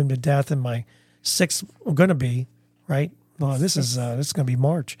grandson, love him to death, and my 6 going to be, right? Well, this is going to be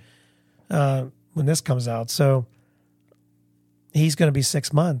March when this comes out. So he's going to be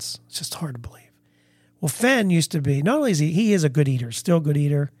 6 months. It's just hard to believe. Well, Fen used to be, not only is he is a good eater, still a good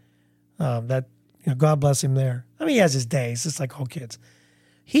eater. God bless him there. I mean, he has his days, just like all kids.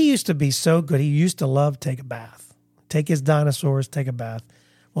 He used to be so good. He used to love to take a bath, take his dinosaurs, take a bath.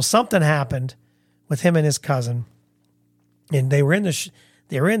 Well, something happened with him and his cousin, and they were in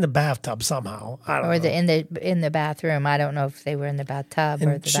the bathtub somehow. I don't know. in the bathroom. I don't know if they were in the bathtub or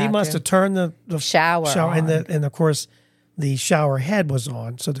the bathroom. She must have turned the shower on. And of course the shower head was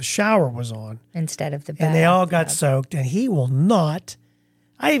on, so the shower was on instead of the bathtub. And they all got soaked, and he will not.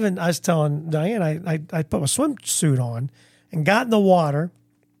 I was telling Diane, I put a swimsuit on and got in the water,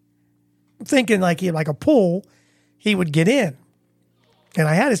 thinking like a pool, he would get in. And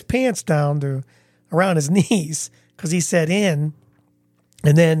I had his pants down to around his knees because he said in.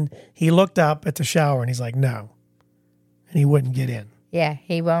 And then he looked up at the shower and he's like, no. And he wouldn't get in. Yeah,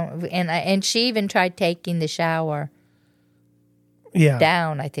 he won't. And she even tried taking the shower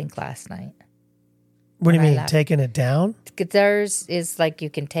down, I think, last night. What do you mean, taking it down? Theirs is like you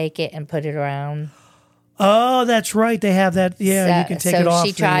can take it and put it around. Oh, that's right. They have that. Yeah, you can take it off. So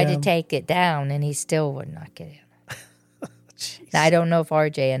she tried to take it down and he still would not get in. Now, I don't know if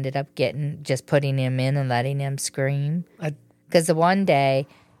RJ ended up just putting him in and letting him scream. Because the one day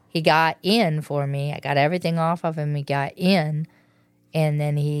he got in for me. I got everything off of him. He got in. And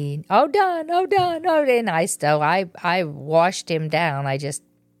then done. And I washed him down. I just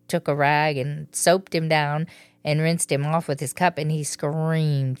took a rag and soaped him down and rinsed him off with his cup. And he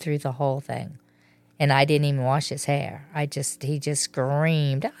screamed through the whole thing. And I didn't even wash his hair. He just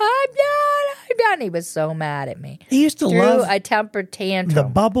screamed, I'm done. He was so mad at me. He used to love a temper tantrum. The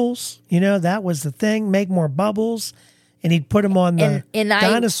bubbles, that was the thing. Make more bubbles. And he'd put them on the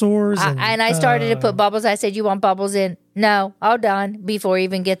dinosaurs. And I started to put bubbles. I said, you want bubbles in? No, all done. Before he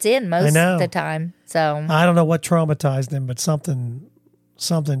even gets in most of the time. So I don't know what traumatized him, but something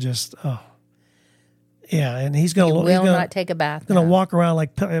just, yeah. And he's going to not take a bath. Going to walk around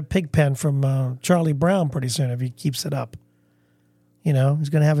like Pigpen from Charlie Brown pretty soon if he keeps it up. He's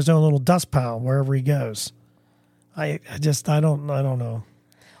going to have his own little dust pile wherever he goes. I don't know.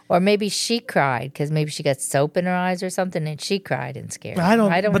 Or maybe she cried because maybe she got soap in her eyes or something, and she cried and scared. I don't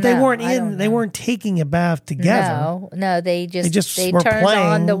know. But they weren't They weren't taking a bath together. No, they were turned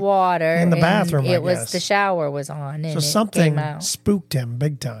on the water in the bathroom. It was the shower was on, and so something it came out. Spooked him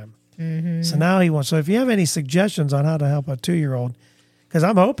big time. Mm-hmm. So now he wants. So if you have any suggestions on how to help a 2-year-old, because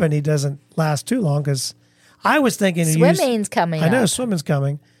I'm hoping he doesn't last too long. Because I was thinking swimming's coming. I know swimming's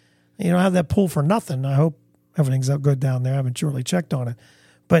coming. You don't have that pool for nothing. I hope everything's good down there. I haven't really checked on it.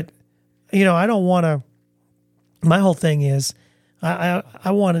 But, I don't want to, my whole thing is,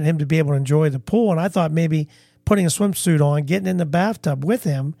 I wanted him to be able to enjoy the pool, and I thought maybe putting a swimsuit on, getting in the bathtub with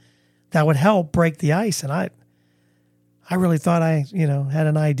him, that would help break the ice. And I really thought I had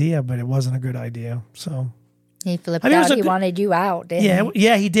an idea, but it wasn't a good idea. So he flipped out. He wanted you out, didn't he?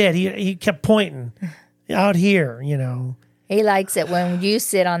 Yeah, he did. He kept pointing out here. He likes it when you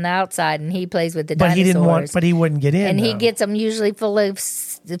sit on the outside and he plays with the but dinosaurs. But he wouldn't get in. And he gets them usually full of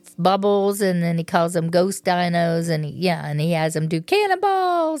bubbles, and then he calls them ghost dinos, and he has them do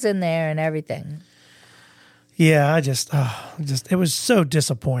cannonballs in there and everything. Yeah, it was so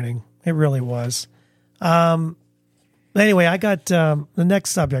disappointing. It really was. Anyway, I got the next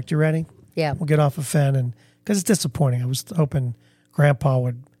subject. You ready? Yeah. We'll get off of Finn, and because it's disappointing. I was hoping Grandpa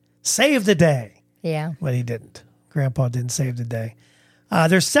would save the day. Yeah. But he didn't. Grandpa didn't save the day.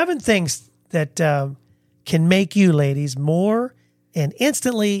 There's 7 things that can make you, ladies, more and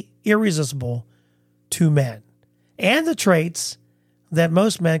instantly irresistible to men, and the traits that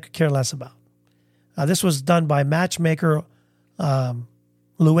most men could care less about. This was done by matchmaker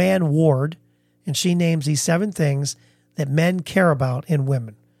Luann Ward, and she names these 7 things that men care about in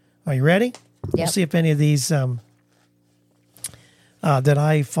women. Are you ready? Yep. We'll see if any of these that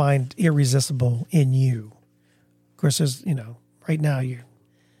I find irresistible in you. Of course, there's, right now,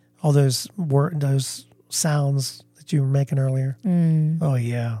 all those sounds that you were making earlier. Mm. Oh,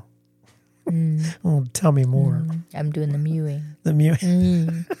 yeah. Oh, tell me more. I'm doing the mewing. The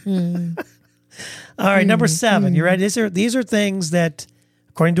mewing. All right, number 7. You ready? These are things that,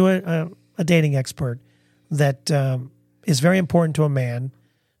 according to a dating expert, that is very important to a man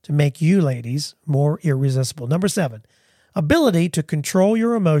to make you, ladies, more irresistible. Number 7, ability to control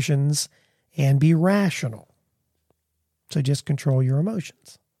your emotions and be rational. So just control your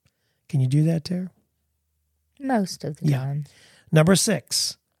emotions. Can you do that, Tara? Most of the time. Number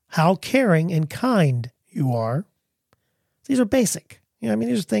 6, how caring and kind you are. These are basic.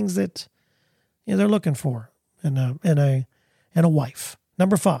 These are things that they're looking for in a wife.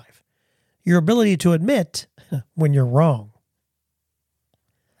 Number 5, your ability to admit when you're wrong.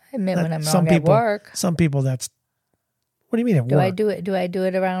 I admit when I'm wrong at work. Some people that's. What do you mean at work? Do I do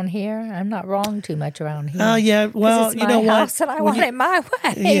it around here? I'm not wrong too much around here. Oh, yeah. Well, you know what? House and I want it my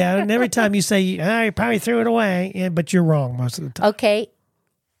way. Yeah, and every time you say, you probably threw it away, but you're wrong most of the time. Okay.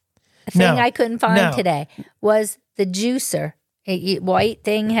 The thing I couldn't find today was the juicer. White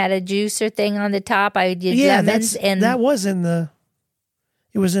thing had a juicer thing on the top. I did lemons, and that was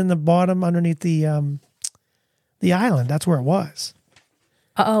it was in the bottom underneath the island. That's where it was.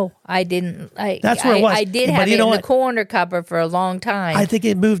 Oh, I didn't. That's where it was. I did have it in the corner cupboard for a long time. I think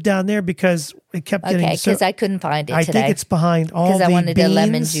it moved down there because it kept getting. Okay, because I couldn't find it today. I think it's behind all the beans. Because I wanted a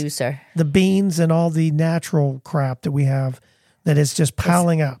lemon juicer. The beans and all the natural crap that we have that is just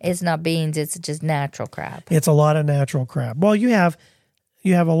piling up. It's not beans. It's just natural crap. It's a lot of natural crap. Well, you have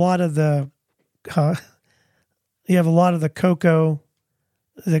a lot of the cocoa,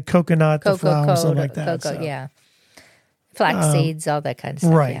 the coconut, the flour, something like that. Cocoa, yeah. Flax seeds, all that kind of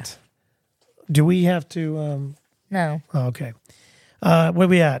stuff. Right. Yeah. Do we have to? No. Oh, okay. Where are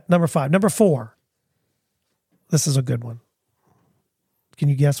we at? Number 5. Number 4. This is a good one. Can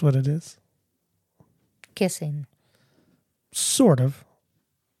you guess what it is? Kissing. Sort of.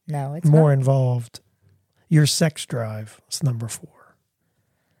 No, it's more not. Involved. Your sex drive is number 4.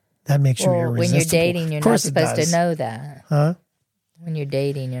 That makes you irresistible. When you're dating, you're not supposed to know that. Huh? When you're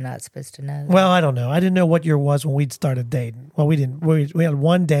dating, you're not supposed to know that. Well, I don't know. I didn't know what year was when we started dating. Well, we didn't. We had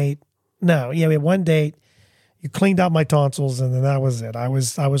one date. No, yeah, we had one date. You cleaned out my tonsils, and then that was it. I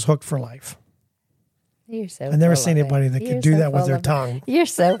was hooked for life. You're so. I've never seen anybody that could do that with their tongue. You're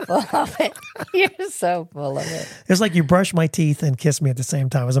so full of it. You're so full of it. It's like you brush my teeth and kiss me at the same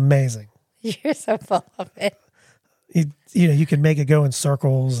time. It was amazing. You're so full of it. You could make it go in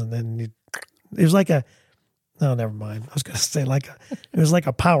circles, and then it was like a. No, never mind. I was going to say it was like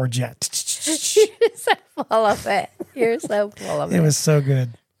a power jet. You're so full of it. You're so full of it. It was so good.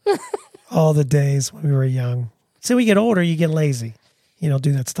 All the days when we were young. So we get older, you get lazy. You don't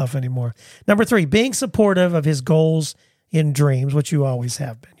do that stuff anymore. Number 3, being supportive of his goals and dreams, which you always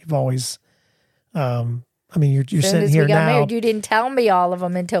have been. You've always, you're sitting here now. Married, you didn't tell me all of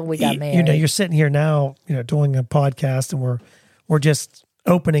them until we got married. You're sitting here now, doing a podcast, and we're just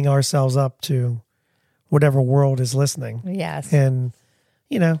opening ourselves up to whatever world is listening. Yes. And,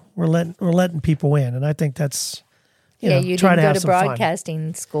 we're letting people in. And I think that's, you didn't go to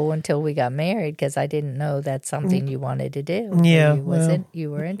broadcasting school until we got married, because I didn't know that's something you wanted to do. Yeah.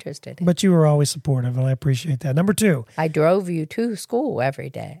 You were interested in. But you were always supportive, and I appreciate that. Number 2. I drove you to school every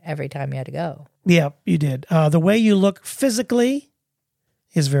day, every time you had to go. Yeah, you did. The way you look physically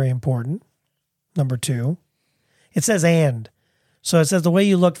is very important. Number 2. It says and. So it says the way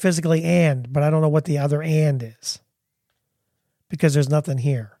you look physically but I don't know what the other and is because there's nothing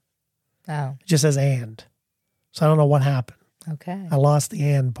here. Oh, It just says and. So I don't know what happened. okay. I lost the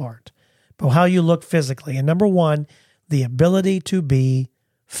and part. But how you look physically. And number 1, the ability to be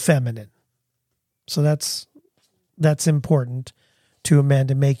feminine. So that's important to a man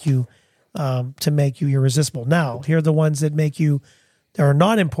to make you irresistible. Now, here are the ones that are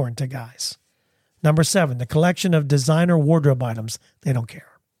not important to guys. Number 7, the collection of designer wardrobe items. They don't care.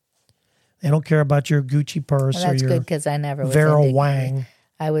 They don't care about your Gucci purse Well, that's or good your because I never was Vera into, Wang.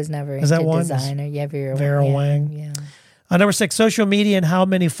 I was never Is that into one? designer. Yeah, Vera Wang. Yeah. Number 6, social media and how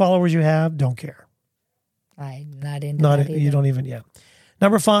many followers you have. Don't care. I'm not into that either. You don't even, yeah.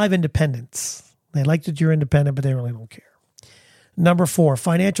 Number 5, independence. They like that you're independent, but they really don't care. Number 4,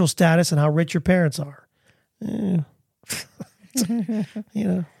 financial status and how rich your parents are.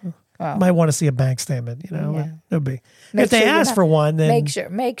 Might want to see a bank statement, Yeah. It'll be. Make If they sure you're ask not- for one, then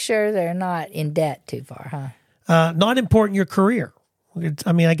Make sure they're not in debt too far, huh? not important your career.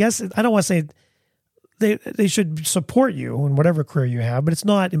 I guess I don't want to say they should support you in whatever career you have, but it's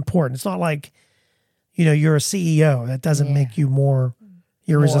not important. It's not like, you're a CEO. That doesn't make you more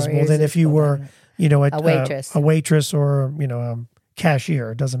irresistible than if you were, a waitress. a waitress or, a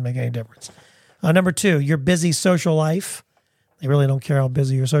cashier. It doesn't make any difference. Number 2, your busy social life. They really don't care how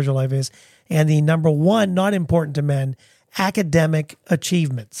busy your social life is. And the number 1, not important to men, academic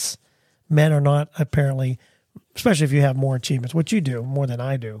achievements. Men are not apparently, especially if you have more achievements, which you do more than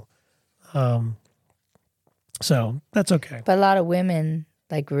I do. So that's okay. But a lot of women,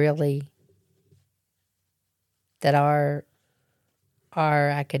 really, that are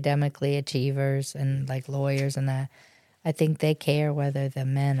academically achievers and like lawyers and that, I think they care whether the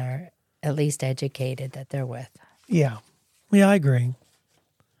men are at least educated that they're with. Yeah. Yeah, I agree.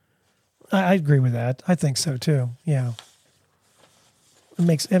 I agree with that. I think so too. Yeah.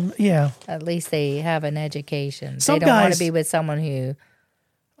 Yeah. At least they have an education. Some they don't want guys- to be with someone who...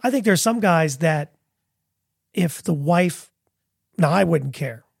 I think there's some guys that if the wife, now I wouldn't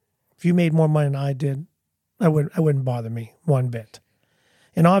care. If you made more money than I did, it wouldn't bother me one bit.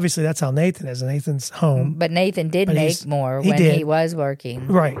 And obviously that's how Nathan is. Nathan's home. But Nathan did make more when he was working.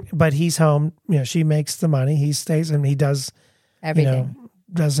 Right. But he's home. She makes the money. He stays and he does Everything.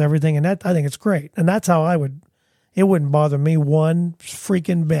 Does everything. And that, I think it's great. And that's how it wouldn't bother me one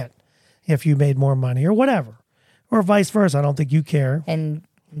freaking bit if you made more money or whatever. Or vice versa. I don't think you care. And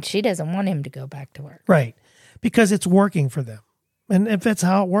she doesn't want him to go back to work. Right. Because it's working for them. And if it's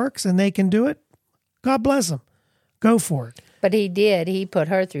how it works and they can do it, God bless them. Go for it. But he did. He put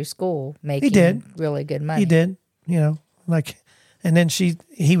her through school making really good money. He did. And then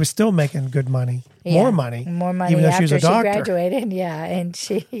he was still making good money. Yeah, More money. Even though after she was a doctor. she graduated. Yeah. And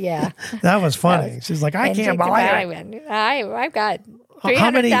That was funny. She's like, I can't believe it. I've got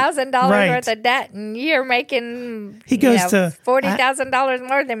How many- $300,000 right. worth of debt, and you're making He goes to $40,000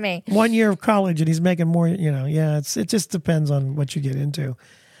 more than me. 1 year of college and he's making more, yeah, it just depends on what you get into.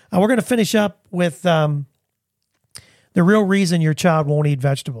 We're going to finish up with the real reason your child won't eat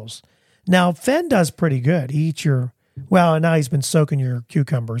vegetables. Now, Fenn does pretty good. He eats now he's been soaking your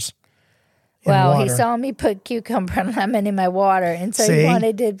cucumbers in water. He saw me put cucumber and lemon in my water, and so See? he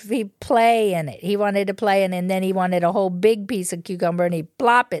wanted to play in it. He wanted to play in it, and then he wanted a whole big piece of cucumber, and he'd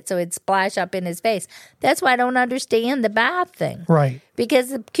plop it so it'd splash up in his face. That's why I don't understand the bath thing. Right. Because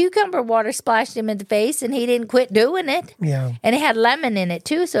the cucumber water splashed him in the face, and he didn't quit doing it. Yeah. And it had lemon in it,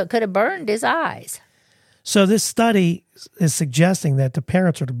 too, so it could have burned his eyes. So this study is suggesting that the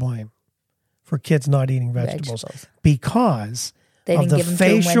parents are to blame for kids not eating vegetables. Because They of didn't the give them to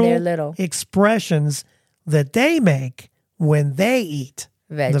 'em when facial they're little. expressions that they make when they eat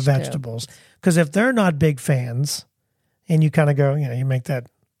the Vegetables. vegetables. Because if they're not big fans, and you kind of go, you make that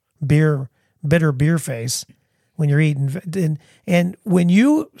bitter beer face when you're eating, and when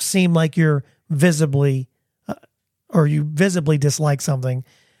you seem like you're visibly, or you visibly dislike something,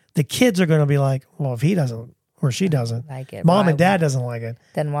 the kids are going to be like, well, if he doesn't or she doesn't, like it, mom and dad doesn't like it,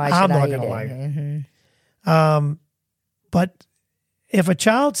 then why I'm should I not eat gonna it? like it. Mm-hmm. But if a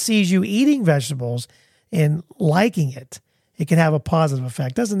child sees you eating vegetables and liking it, it can have a positive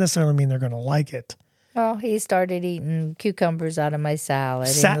effect. Doesn't necessarily mean they're going to like it. Well, he started eating cucumbers out of my salad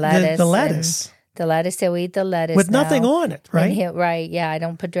and lettuce. The lettuce. The lettuce, he'll eat the lettuce With now. nothing on it, right? And right, yeah, I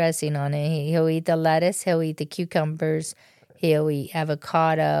don't put dressing on it. He'll eat the lettuce, he'll eat the cucumbers, he'll eat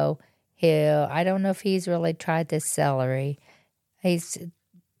avocado, I don't know if he's really tried the celery. He's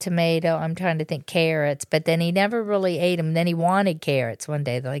tomato, I'm trying to think, carrots, but then he never really ate them. Then he wanted carrots one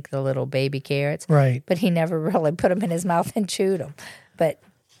day, like the little baby carrots. Right. But he never really put them in his mouth and chewed them. But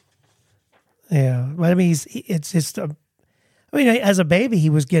yeah, but I mean, it's just I mean, as a baby, he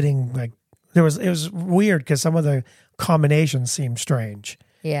was getting like, it was weird because some of the combinations seemed strange.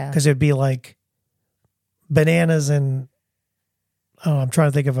 Yeah. Because it'd be like bananas and, I'm trying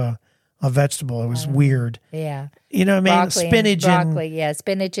to think of a vegetable. It was weird. Yeah. You know what I mean? Spinach and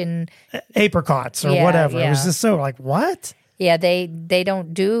spinach and apricots or whatever. It was just so like, what? Yeah, they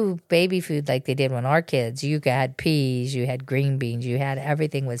don't do baby food like they did when our kids. You had peas, you had green beans, you had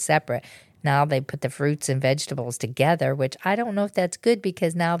everything was separate. Now they put the fruits and vegetables together, which I don't know if that's good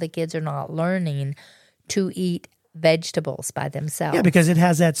because now the kids are not learning to eat vegetables by themselves. Yeah, because it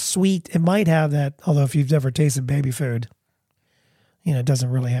has that sweet, it might have that, although if you've ever tasted baby food, it doesn't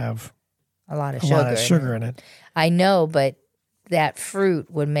really have a lot of sugar in it. I know, but that fruit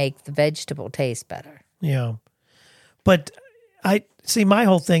would make the vegetable taste better. Yeah. But I see my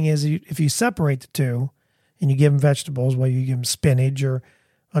whole thing is if you separate the two and you give them vegetables, well, you give them spinach or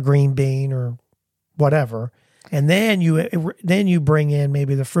a green bean or whatever, and then you bring in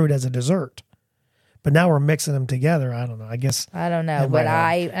maybe the fruit as a dessert. But now we're mixing them together. I don't know. I don't know. But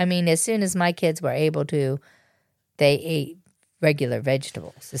I mean, as soon as my kids were able to, they ate regular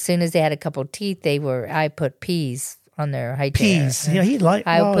vegetables. As soon as they had a couple teeth, I put peas on their high chair. Peas. Yeah, he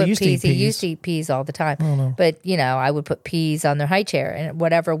used to eat peas. He used to eat peas all the time. But, I would put peas on their high chair. And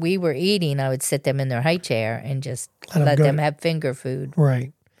whatever we were eating, I would sit them in their high chair and just let them have finger food.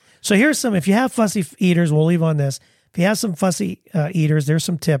 Right. So here's some, if you have fussy eaters, we'll leave on this. If you have some fussy eaters, there's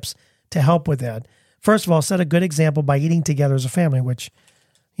some tips to help with that. First of all, set a good example by eating together as a family, which,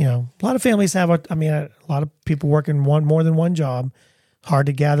 a lot of families have, a lot of people working more than one job. Hard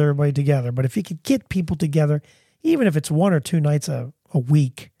to gather everybody together. But if you could get people together, even if it's 1 or 2 nights a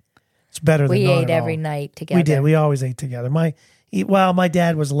week, it's better than not at all. We ate every night together. We did. We always ate together. My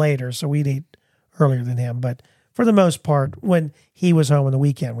dad was later, so we'd eat earlier than him. But for the most part, when he was home on the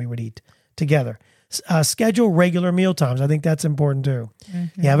weekend, we would eat together. Schedule regular meal times. I think that's important too.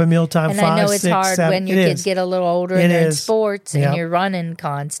 Mm-hmm. You have a meal time, and 5, I know it's 6, hard 7. when your kids get a little older and they're in sports and you're running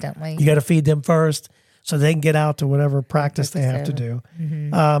constantly. You got to feed them first so they can get out to whatever practice they have to do.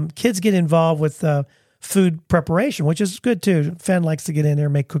 Mm-hmm. Kids get involved with food preparation, which is good too. Fen likes to get in there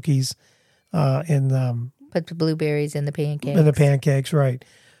and make cookies and put the blueberries in the pancakes. In the pancakes, right.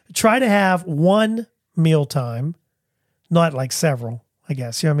 Try to have one meal time, not like several, I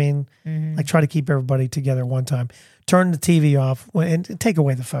guess. You know what I mean? Mm-hmm. Like try to keep everybody together one time. Turn the TV off and take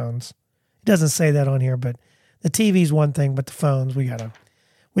away the phones. It doesn't say that on here, but the TV's one thing, but the phones, we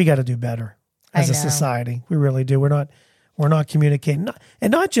gotta do better as a society. We really do. We're not communicating,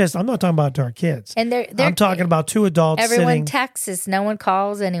 and not just. I'm not talking about to our kids. And I'm talking about 2 adults. Everyone texts. No one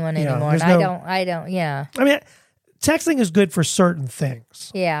calls anyone anymore. And I don't. Yeah. I mean, texting is good for certain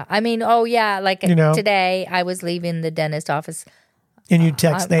things. Yeah. I mean, like today, I was leaving the dentist office. And you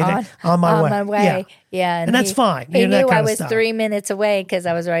text, on my way. Yeah. And that's fine. He knew I was 3 minutes away because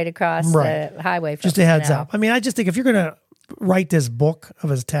I was right across the highway from just a heads up. I mean, I just think if you're going to write this book of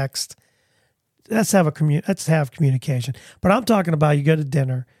his text, let's have communication. But I'm talking about you go to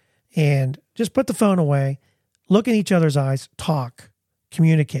dinner and just put the phone away, look in each other's eyes, talk,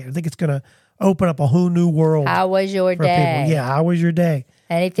 communicate. I think it's going to open up a whole new world. How was your day? People. Yeah, how was your day?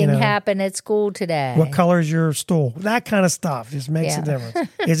 Anything happened at school today? What color is your stool? That kind of stuff just makes a difference.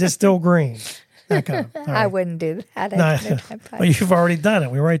 Is it still green? That kind of. Right. I wouldn't do that. Well, you've already done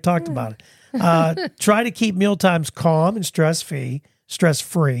it. We already talked about it. Try to keep mealtimes calm and stress-free,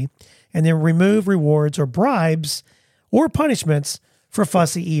 and then remove rewards or bribes or punishments for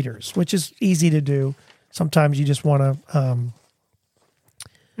fussy eaters, which is easy to do. Sometimes you just want to.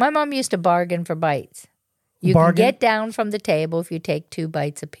 My mom used to bargain for bites. You can get down from the table if you take 2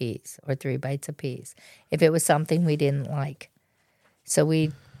 bites apiece or 3 bites apiece, if it was something we didn't like. So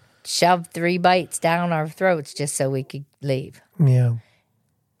we shoved 3 bites down our throats just so we could leave. Yeah.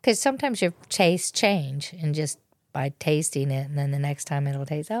 Because sometimes your tastes change, and just by tasting it, and then the next time it'll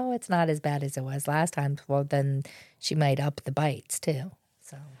taste, it's not as bad as it was last time. Well, then she might up the bites too.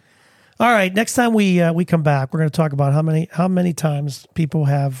 So. All right. Next time we come back, we're going to talk about how many times people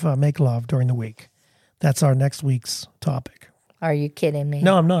have make love during the week. That's our next week's topic. Are you kidding me?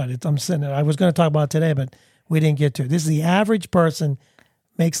 No, I'm not. I'm sitting there. I was going to talk about it today, but we didn't get to it. This is the average person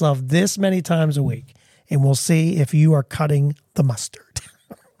makes love this many times a week, and we'll see if you are cutting the mustard.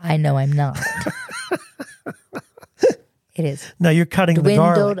 I know I'm not. It is. No, you're cutting the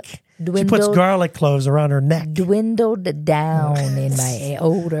garlic. She puts garlic cloves around her neck. Dwindled down in my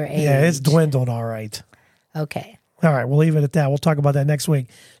older age. Yeah, it's dwindled all right. Okay. All right, we'll leave it at that. We'll talk about that next week.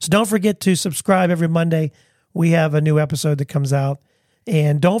 So don't forget to subscribe every Monday. We have a new episode that comes out.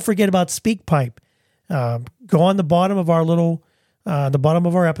 And don't forget about SpeakPipe. Go on the bottom of our little the bottom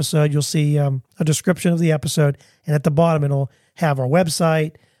of our episode, you'll see a description of the episode. And at the bottom, it'll have our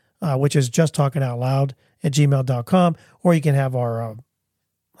website, which is justtalkingoutloud@gmail.com. Or you can have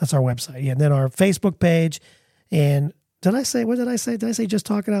that's our website. Yeah, and then our Facebook page. And what did I say? Did I say Just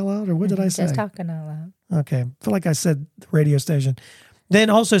Talking Out Loud? Or what did I say? Just Talking Out Loud. Okay. I feel like I said the radio station. Then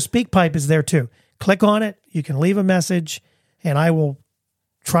also SpeakPipe is there too. Click on it. You can leave a message, and I will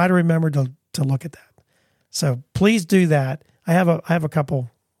try to remember to look at that. So please do that. I have a couple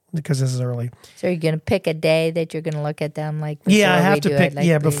because this is early. So you're going to pick a day that you're going to look at them like before I have to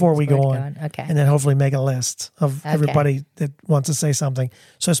pick before we go on. Okay. And then hopefully make a list of everybody that wants to say something.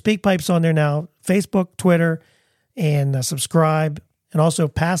 So SpeakPipe's on there now, Facebook, Twitter, and subscribe, and also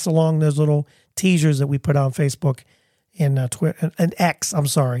pass along those little teasers that we put on Facebook and Twitter and X. I'm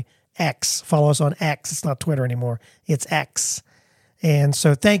sorry, X. Follow us on X. It's not Twitter anymore. It's X. And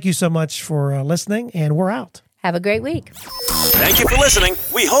so thank you so much for listening, and we're out. Have a great week. Thank you for listening.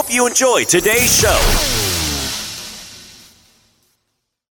 We hope you enjoyed today's show.